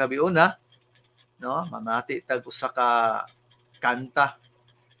karong gabi una, no, mamati tag usa ka kanta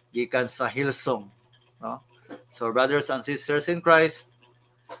gikan sa Hillsong, no. So brothers and sisters in Christ,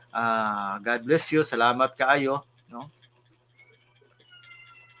 God bless you. Salamat kaayo, no.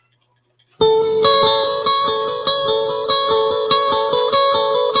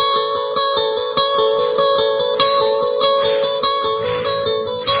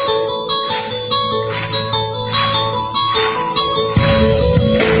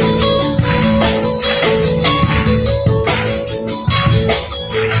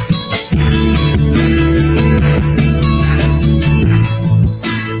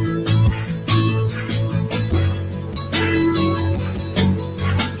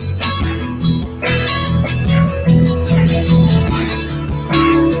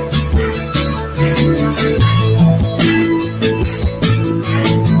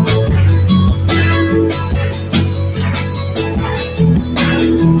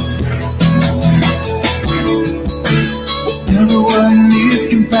 Everyone needs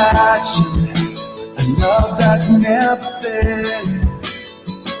compassion, a love that's never fair.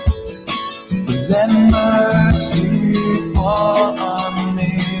 But let mercy fall on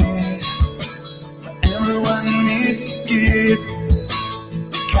me. Everyone needs forgiveness,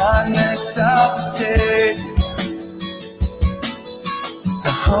 the kindness of the Savior,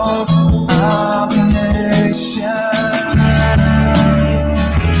 the hope of the nation.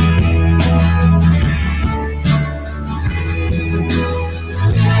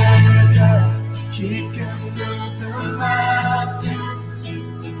 He can move the mountains.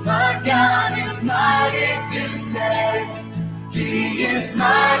 My God is mighty to save. He is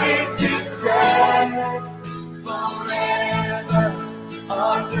mighty to save. Forever,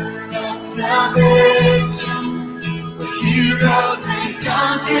 author of salvation. The heroes and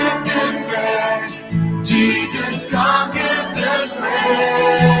conquered the grave. Jesus conquered the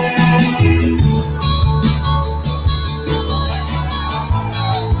grave.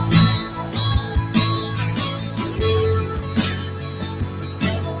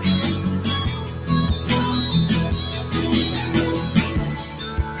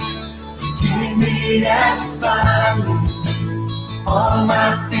 As you find me, all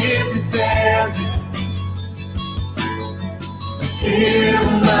my fears are buried. Fill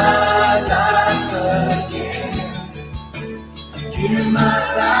my life again. Give my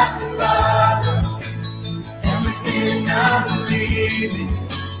life to Father. Everything I believe in.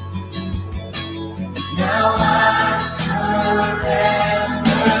 And now I surrender.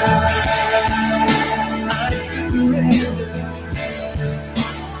 I surrender.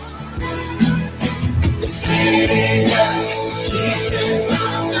 Savior, keeping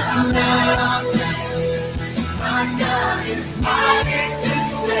on the mountain. My God is mighty to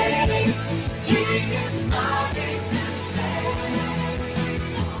save. He is mighty to save.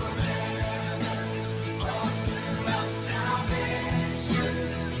 Author of salvation.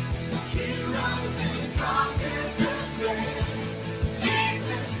 He rose and conquered the grave.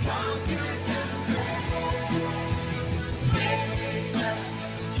 Jesus conquered the grave. Savior,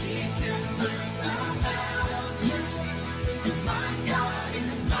 keeping on the mountain.